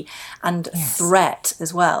tragedy and threat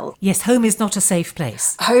as well. Yes, home is not a safe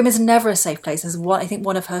place. Home is never a safe place. I think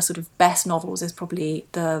one of her sort of best novels is probably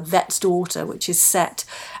The Vet's Daughter, which is set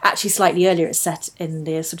actually slightly earlier. It's set in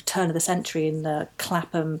the sort of turn of the century in the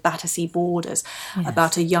Clapham Battersea borders,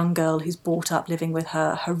 about a young girl who's brought up living with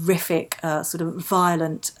her horrific, sort of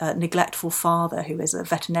violent, neglectful father who is a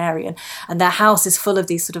veterinarian, and their house is full of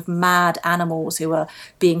these sort of mad animals who are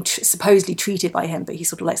being supposedly treated by him, but he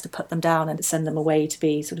sort of likes to put them down and send them away to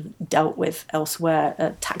be sort of dealt with elsewhere,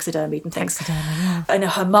 taxidermied and things. And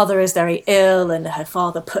her mother is very ill, and her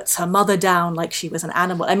father puts her mother down like she was an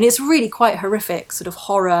animal. I mean, it's really quite horrific sort of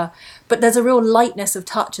horror, but there's a real lightness of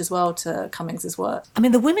touch as well to Cummings's work. I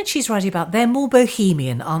mean, the women she's writing about, they're more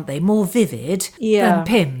bohemian, aren't they? More vivid than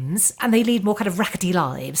Pym's, and they lead more kind of rackety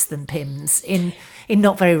lives than Pym's in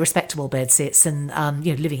not very respectable bedsits and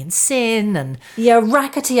living in sin and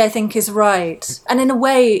rackety, I think, is right. And in a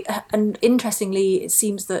way, and interestingly, it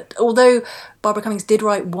seems that although Barbara Cummings did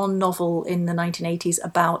write one novel in the 1980s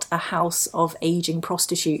about a house of ageing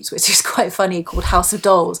prostitutes, which is quite funny, called House of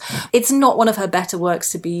Dolls. It's not one of her better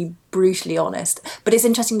works, to be brutally honest, but it's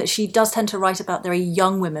interesting that she does tend to write about very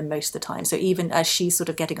young women most of the time. So even as she's sort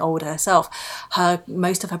of getting older herself,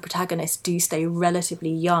 most of her protagonists do stay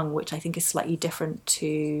relatively young, which I think is slightly different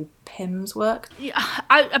to Pym's work. Yeah,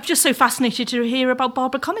 I'm just so fascinated to hear about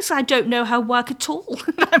Barbara Cummings. I don't know her work at all.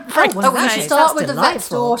 We should start with The Vet's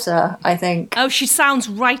Daughter, I think. Oh, she sounds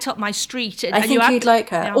right up my street. I think you'd like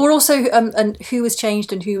her. Yeah. Or also and Who Was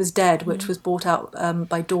Changed and Who Was Dead, which was brought out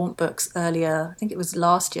by Daunt Books earlier. I think it was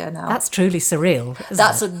last year now. That's truly surreal, isn't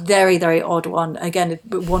That's it? a very, very odd one. Again,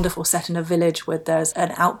 a wonderful set in a village where there's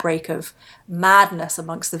an outbreak of madness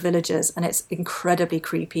amongst the villagers, and it's incredibly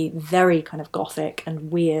creepy, very kind of gothic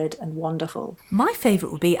and weird and wonderful. My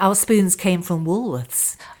favourite would be Our Spoons Came from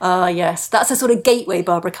Woolworths. Yes, that's a sort of gateway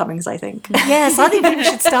Barbara Cummings, I think. Yes, I think people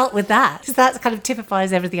should start with that, because that kind of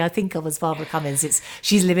typifies everything I think of as Barbara Cummings.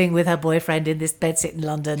 She's living with her boyfriend in this bedsit in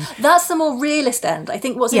London. That's the more realist end. I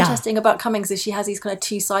think what's Yeah. interesting about Cummings is she has these kind of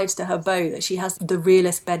two sides to her bow, that she has the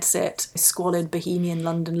realist bedsit, squalid bohemian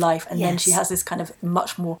London life, and then Yes. she has this kind of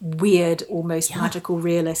much more weird, almost magical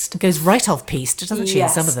realist. Goes right off piste, doesn't she, in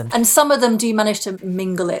some of them? And some of them do manage to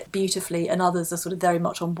mingle it beautifully, and others are sort of very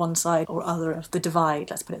much on one side or other of the divide,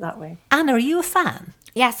 let's put it that way. Anna, are you a fan?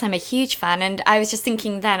 Yes, I'm a huge fan, and I was just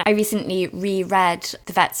thinking then, I recently reread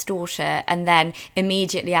The Vet's Daughter, and then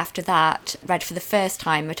immediately after that read for the first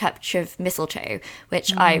time A Touch of Mistletoe,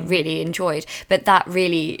 which I really enjoyed, but that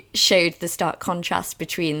really showed the stark contrast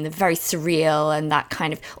between the very surreal and that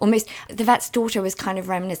kind of almost, The Vet's Daughter was kind of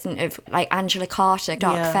reminiscent of like Angela Carter,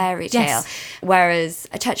 dark fairy tale, Yes. whereas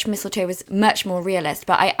A Touch of Mistletoe was much more realist,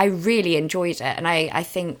 but I really enjoyed it, and I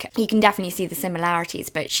think you can definitely see the similarities,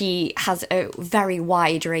 but she has a very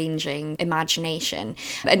wide-ranging imagination.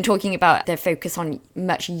 And talking about the focus on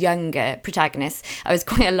much younger protagonists, I was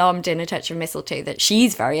quite alarmed in A Touch of Mistletoe that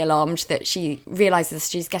she's very alarmed that she realises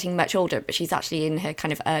she's getting much older, but she's actually in her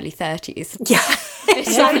kind of early 30s. Yeah,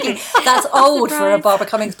 exactly. That's old for a Barbara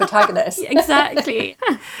Cummings protagonist. Exactly.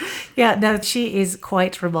 Yeah, no, she is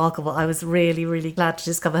quite remarkable. I was really, really glad to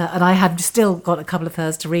discover her. And I have still got a couple of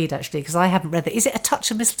hers to read, actually, because I haven't read that. Is it A Touch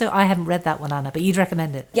of Mistletoe? I haven't read that one, Anna, but you'd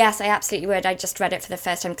recommend it. Yes, I absolutely would. I just read it for the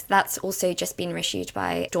first time because that's also just been reissued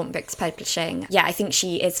by Daunt Books Publishing. Yeah, I think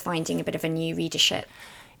she is finding a bit of a new readership.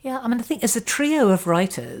 Yeah, I mean, I think as a trio of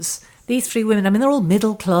writers, these three women, I mean, they're all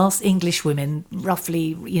middle-class English women,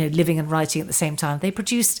 roughly, living and writing at the same time. They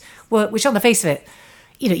produced work which, on the face of it,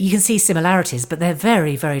 you can see similarities, but they're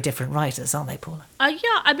very, very different writers, aren't they, Paula?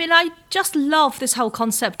 Yeah, I mean, I just love this whole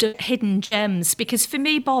concept of hidden gems, because for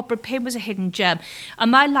me, Barbara Pym was a hidden gem,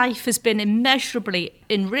 and my life has been immeasurably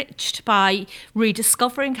enriched by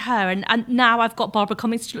rediscovering her, and now I've got Barbara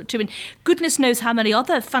Cummings to look to, and goodness knows how many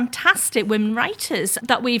other fantastic women writers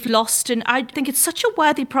that we've lost, and I think it's such a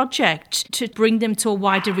worthy project to bring them to a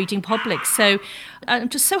wider reading public, so I'm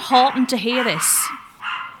just so heartened to hear this.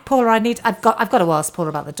 Paula, I've got to ask Paula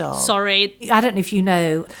about the dog. Sorry. I don't know if you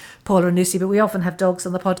know, Paula and Lucy, but we often have dogs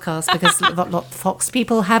on the podcast because a lot of Fox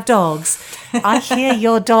people have dogs. I hear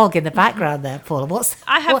your dog in the background there, Paula.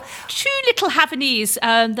 I have two little Havanese,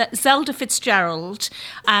 that Zelda Fitzgerald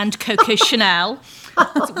and Coco Chanel,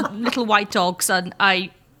 little white dogs, and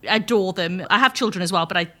I adore them. I have children as well,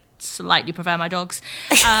 but I slightly prefer my dogs.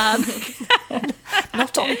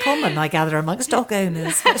 Not uncommon, I gather, amongst dog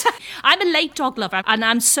owners. I'm a late dog lover, and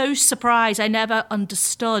I'm so surprised. I never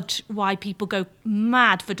understood why people go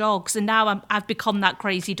mad for dogs, and now I've become that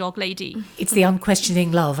crazy dog lady. It's the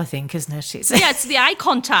unquestioning love, I think, isn't it? It's the eye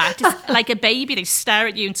contact. It's like a baby. They stare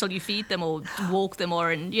at you until you feed them or walk them,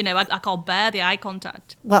 I can't bear the eye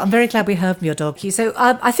contact. Well, I'm very glad we heard from your dog, Hugh. So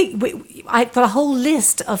I think I've got a whole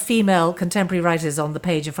list of female contemporary writers on the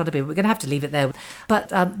page in front of me. We're going to have to leave it there.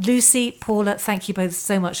 But Lucy, Paula, thank you both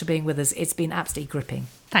so much for being with us. It's been absolutely gripping.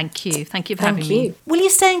 Thank you. Thank you for having me. Will you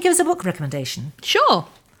stay and give us a book recommendation? Sure.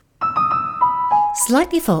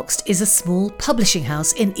 Slightly Foxed is a small publishing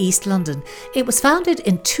house in East London. It was founded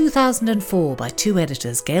in 2004 by two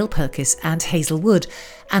editors, Gail Purkis and Hazel Wood,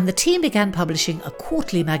 and the team began publishing a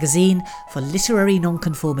quarterly magazine for literary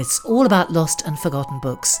nonconformists, all about lost and forgotten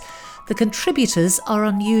books. The contributors are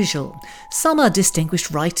unusual. Some are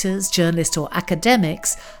distinguished writers, journalists or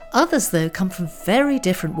academics. Others, though, come from very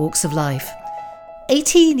different walks of life.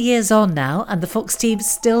 18 years on now, and the Fox team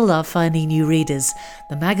still love finding new readers.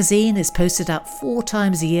 The magazine is posted out 4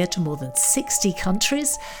 times a year to more than 60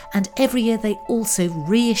 countries, and every year they also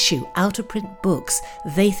reissue out-of-print books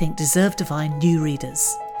they think deserve to find new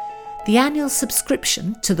readers. The annual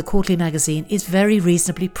subscription to the quarterly magazine is very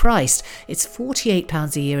reasonably priced. It's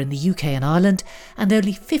 £48 a year in the UK and Ireland, and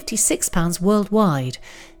only £56 worldwide.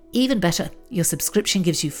 Even better, your subscription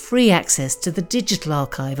gives you free access to the digital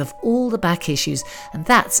archive of all the back issues, and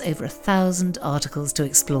that's over 1,000 articles to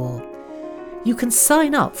explore. You can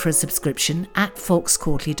sign up for a subscription at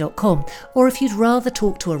foxquarterly.com, or if you'd rather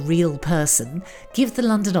talk to a real person, give the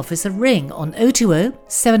London office a ring on 020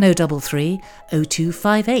 7033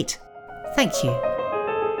 0258. Thank you.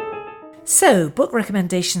 So, book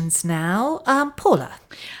recommendations now. Paula.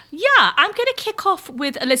 Yeah, I'm going to kick off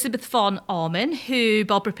with Elizabeth von Orman, who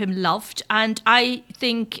Barbara Pym loved. And I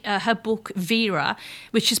think her book, Vera,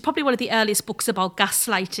 which is probably one of the earliest books about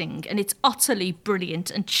gaslighting, and it's utterly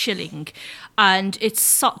brilliant and chilling. And it's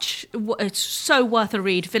so worth a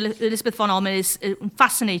read. Elizabeth von Orman is a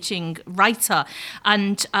fascinating writer.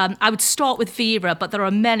 And I would start with Vera, but there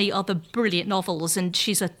are many other brilliant novels. And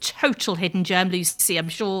she's a total hidden gem, Lucy. I'm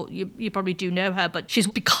sure you probably do know her, but she's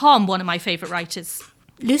become one of my favourite writers.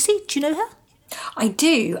 Lucy, do you know her? I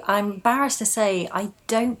do. I'm embarrassed to say I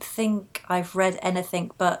don't think I've read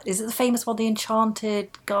anything, but is it the famous one, The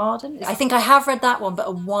Enchanted Garden? I think I have read that one, but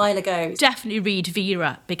a while ago. Definitely read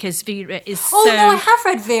Vera, because Vera is Oh, no, I have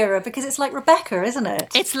read Vera, because it's like Rebecca, isn't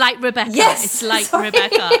it? It's like Rebecca. Yes, it's like sorry.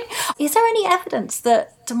 Rebecca. Is there any evidence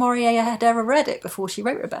that du Maurier had ever read it before she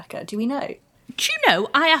wrote Rebecca? Do we know? Do you know,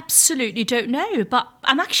 I absolutely don't know, but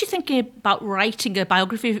I'm actually thinking about writing a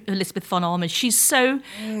biography of Elizabeth von Orman. She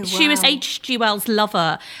was H.G. Wells'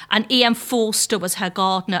 lover, and E.M. Forster was her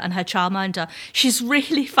gardener and her childminder. She's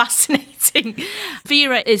really fascinating.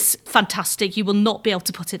 Vera is fantastic. You will not be able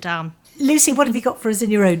to put it down. Lucy, what have you got for us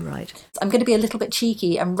in your own right? I'm going to be a little bit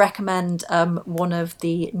cheeky and recommend one of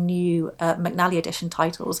the new McNally edition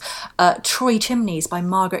titles, Troy Chimneys by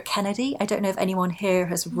Margaret Kennedy. I don't know if anyone here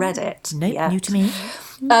has read it. Nope, yet. new to me.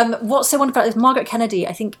 What's so wonderful is Margaret Kennedy.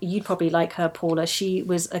 I think you'd probably like her, Paula. She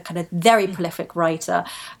was a kind of very prolific writer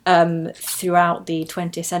throughout the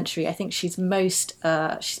 20th century. I think she's most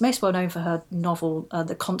well known for her novel,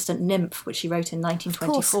 The Constant Nymph, which she wrote in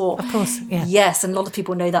 1924. Of course, yeah. Yes, and a lot of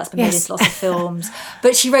people know that's been made into lots of films.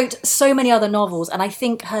 But she wrote so many other novels, and I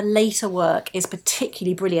think her later work is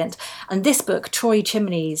particularly brilliant. And this book, Troy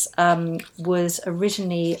Chimneys, was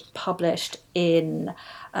originally published in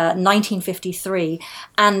 1953,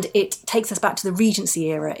 and it takes us back to the Regency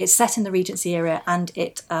era. It's set in the Regency era, and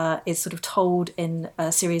it is sort of told in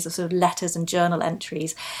a series of sort of letters and journal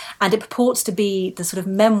entries, and it purports to be the sort of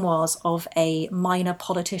memoirs of a minor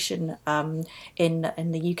politician in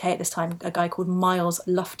the UK at this time, a guy called Miles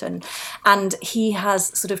Lufton, and he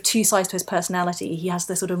has sort of two sides to his personality. He has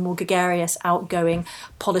the sort of more gregarious, outgoing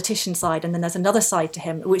politician side, and then there's another side to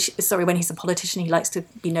him, when he's a politician, he likes to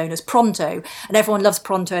be known as Pronto, and everyone loves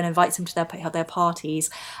Pronto and invites him to their parties.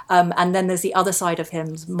 And then there's the other side of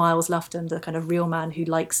him, Miles Lufton, the kind of real man who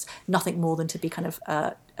likes nothing more than to be kind of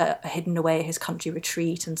hidden away at his country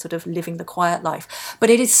retreat and sort of living the quiet life. But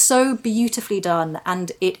it is so beautifully done,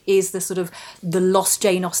 and it is the sort of the lost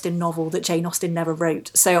Jane Austen novel that Jane Austen never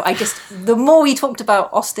wrote. So the more we talked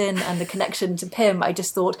about Austen and the connection to Pym, I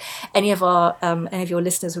just thought any of your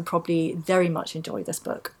listeners would probably very much enjoy this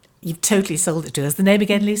book. You've totally sold it to us. The name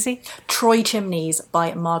again, Lucy? Troy Chimneys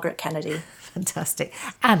by Margaret Kennedy. Fantastic.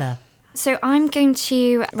 Anna? So I'm going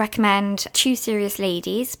to recommend Two Serious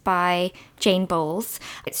Ladies by Jane Bowles.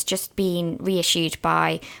 It's just been reissued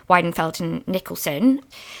by Weidenfeld and Nicholson.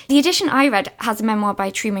 The edition I read has a memoir by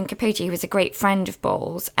Truman Capote, who was a great friend of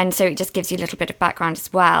Bowles, and so it just gives you a little bit of background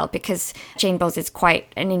as well, because Jane Bowles is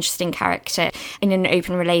quite an interesting character. In an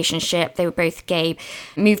open relationship, they were both gay,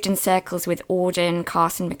 moved in circles with Auden,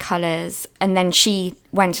 Carson McCullers, and then she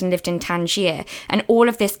went and lived in Tangier. And all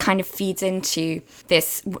of this kind of feeds into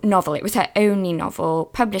this novel. It was her only novel,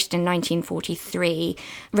 published in 1943,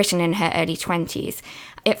 written in her early 20s.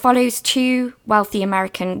 It follows two wealthy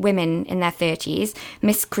American women in their 30s,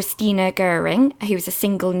 Miss Christina Goering, who is a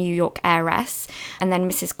single New York heiress, and then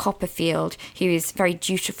Mrs. Copperfield, who is very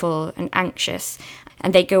dutiful and anxious.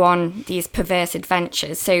 And they go on these perverse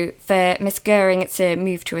adventures. So for Miss Goering, it's a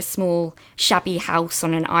move to a small, shabby house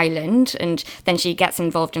on an island, and then she gets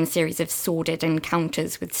involved in a series of sordid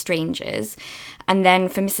encounters with strangers. And then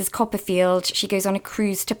for Mrs. Copperfield, she goes on a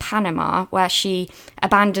cruise to Panama, where she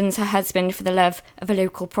abandons her husband for the love of a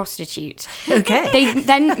local prostitute. Okay. They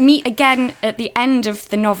then meet again at the end of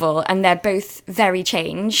the novel, and they're both very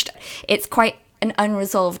changed. It's quite an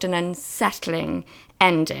unresolved and unsettling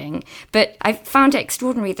ending, but I found it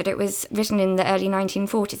extraordinary that it was written in the early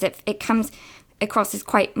 1940s. It comes across as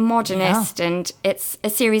quite modernist, and it's a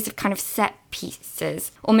series of kind of set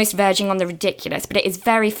pieces, almost verging on the ridiculous, but it is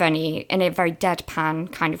very funny in a very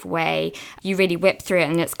deadpan kind of way. You really whip through it,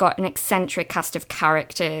 and it's got an eccentric cast of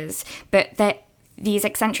characters, but these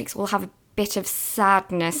eccentrics will have a bit of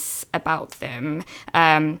sadness about them.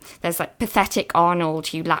 There's like pathetic Arnold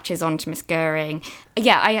who latches on to Miss Goering.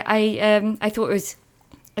 Yeah, I thought it was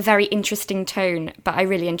a very interesting tone, but I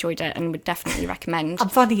really enjoyed it and would definitely recommend. I'm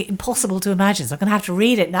finding it impossible to imagine, so I'm going to have to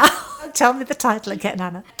read it now. Tell me the title again,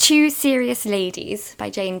 Anna. Two Serious Ladies by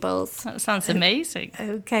Jane Bowles. That sounds amazing.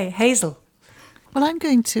 Okay, Hazel. Well, I'm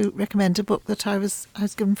going to recommend a book that I was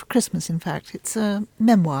given for Christmas, in fact. It's a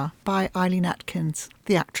memoir by Eileen Atkins,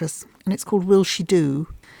 the actress, and it's called Will She Do?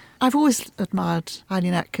 I've always admired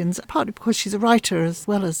Eileen Atkins, partly because she's a writer as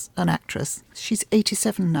well as an actress. She's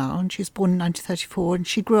 87 now, and she was born in 1934, and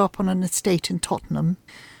she grew up on an estate in Tottenham.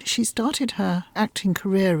 She started her acting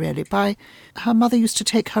career, really, by her mother used to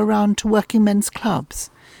take her around to working men's clubs.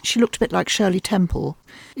 She looked a bit like Shirley Temple.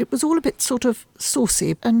 It was all a bit sort of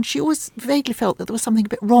saucy, and she always vaguely felt that there was something a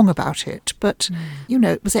bit wrong about it. But,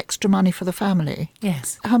 it was extra money for the family.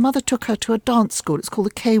 Yes. Her mother took her to a dance school. It's called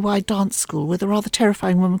the KY Dance School, with a rather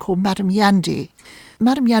terrifying woman called Madame Yandy.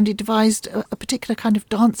 Madame Yandy devised a particular kind of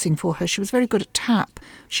dancing for her. She was very good at tap.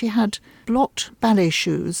 She had blocked ballet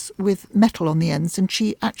shoes with metal on the ends, and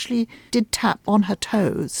she actually did tap on her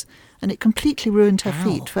toes, and it completely ruined her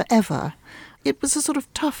feet forever. It was a sort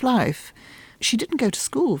of tough life. She didn't go to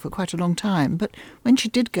school for quite a long time, but when she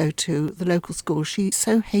did go to the local school, she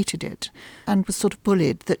so hated it and was sort of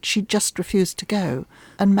bullied that she just refused to go.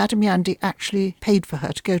 And Madame Yandy actually paid for her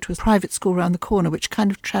to go to a private school round the corner, which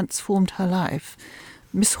kind of transformed her life.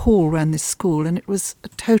 Miss Hall ran this school, and it was a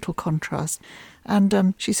total contrast.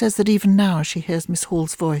 And she says that even now she hears Miss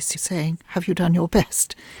Hall's voice saying, "Have you done your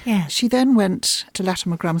best?" Yeah. She then went to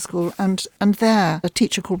Latimer Grammar School, and there a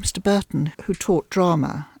teacher called Mr. Burton, who taught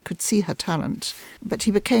drama, could see her talent, but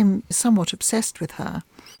he became somewhat obsessed with her.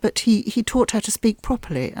 But he taught her to speak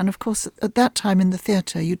properly, and of course at that time in the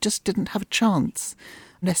theatre you just didn't have a chance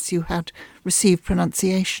unless you had received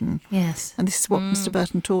pronunciation. Yes. And this is what Mr.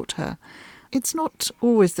 Burton taught her. It's not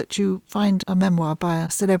always that you find a memoir by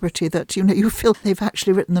a celebrity that, you feel they've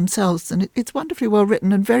actually written themselves. And it's wonderfully well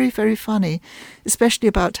written and very, very funny, especially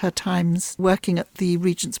about her times working at the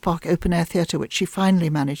Regent's Park Open Air Theatre, which she finally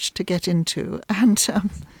managed to get into. And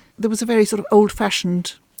there was a very sort of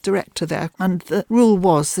old-fashioned director there. And the rule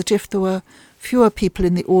was that if there were fewer people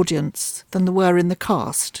in the audience than there were in the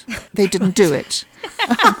cast, they didn't do it.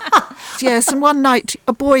 Yes, and one night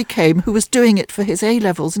a boy came who was doing it for his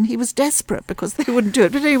A-levels, and he was desperate because they wouldn't do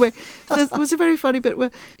it. But anyway, there was a very funny bit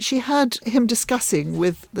where she had him discussing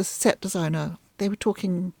with the set designer. They were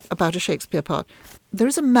talking about a Shakespeare part. There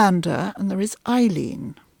is Amanda and there is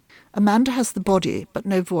Eileen. Amanda has the body but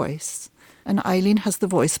no voice, and Eileen has the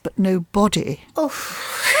voice but no body. Oh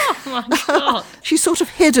my God. She sort of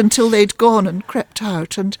hid until they'd gone and crept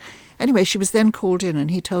out. And anyway, she was then called in,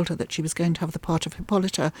 and he told her that she was going to have the part of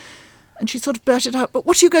Hippolyta. And she sort of blurted out, "But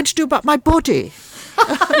what are you going to do about my body?"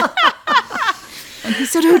 And he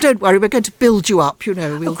said, "Oh, don't worry, we're going to build you up,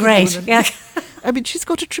 We'll Great, yeah. I mean, she's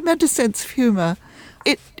got a tremendous sense of humour.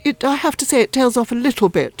 I have to say, it tails off a little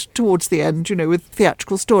bit towards the end, with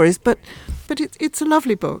theatrical stories, but it's a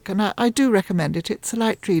lovely book, and I do recommend it. It's a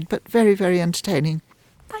light read, but very, very entertaining.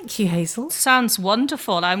 Thank you, Hazel. Sounds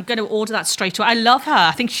wonderful. I'm going to order that straight away. I love her.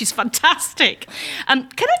 I think she's fantastic. Can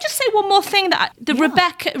I just say one more thing? That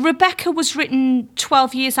Rebecca was written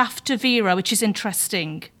 12 years after Vera, which is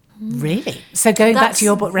interesting. Really? So going back to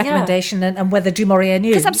your book recommendation and whether Du Maurier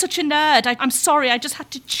knew. Because I'm such a nerd. I'm sorry, I just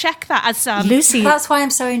had to check that as... Lucy. That's why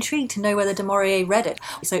I'm so intrigued to know whether Du Maurier read it.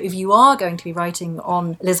 So if you are going to be writing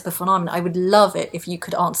on Elizabeth von Arnim, I would love it if you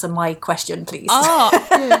could answer my question, please. Oh,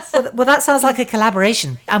 Yes. Well, that sounds like a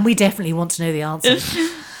collaboration, and we definitely want to know the answer.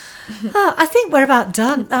 I think we're about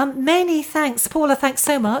done. Many thanks. Paula, thanks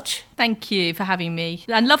so much. thank you for having me.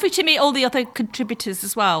 And lovely to meet all the other contributors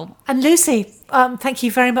as well. And Lucy, thank you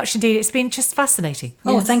very much indeed. It's been just fascinating.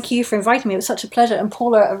 Oh, thank you for inviting me. It was such a pleasure. And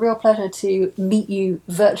Paula, a real pleasure to meet you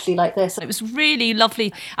virtually like this. It was really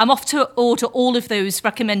lovely. I'm off to order all of those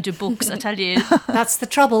recommended books, I tell you. That's the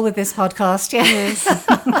trouble with this podcast, yes.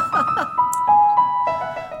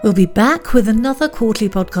 We'll be back with another quarterly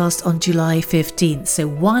podcast on July 15th, so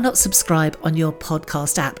why not subscribe on your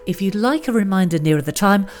podcast app? If you'd like a reminder nearer the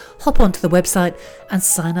time, hop onto the website and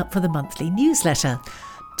sign up for the monthly newsletter.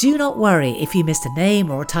 Do not worry if you missed a name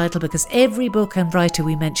or a title, because every book and writer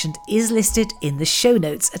we mentioned is listed in the show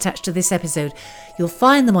notes attached to this episode. You'll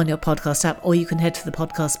find them on your podcast app, or you can head to the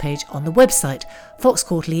podcast page on the website,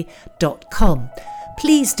 foxquarterly.com.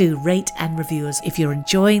 Please do rate and review us if you're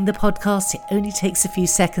enjoying the podcast. It only takes a few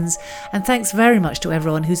seconds. And thanks very much to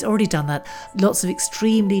everyone who's already done that. Lots of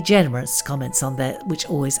extremely generous comments on there, which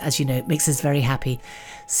always, as you know, makes us very happy.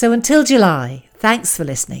 So until July, thanks for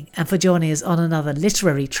listening and for joining us on another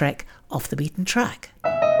literary trek off the beaten track.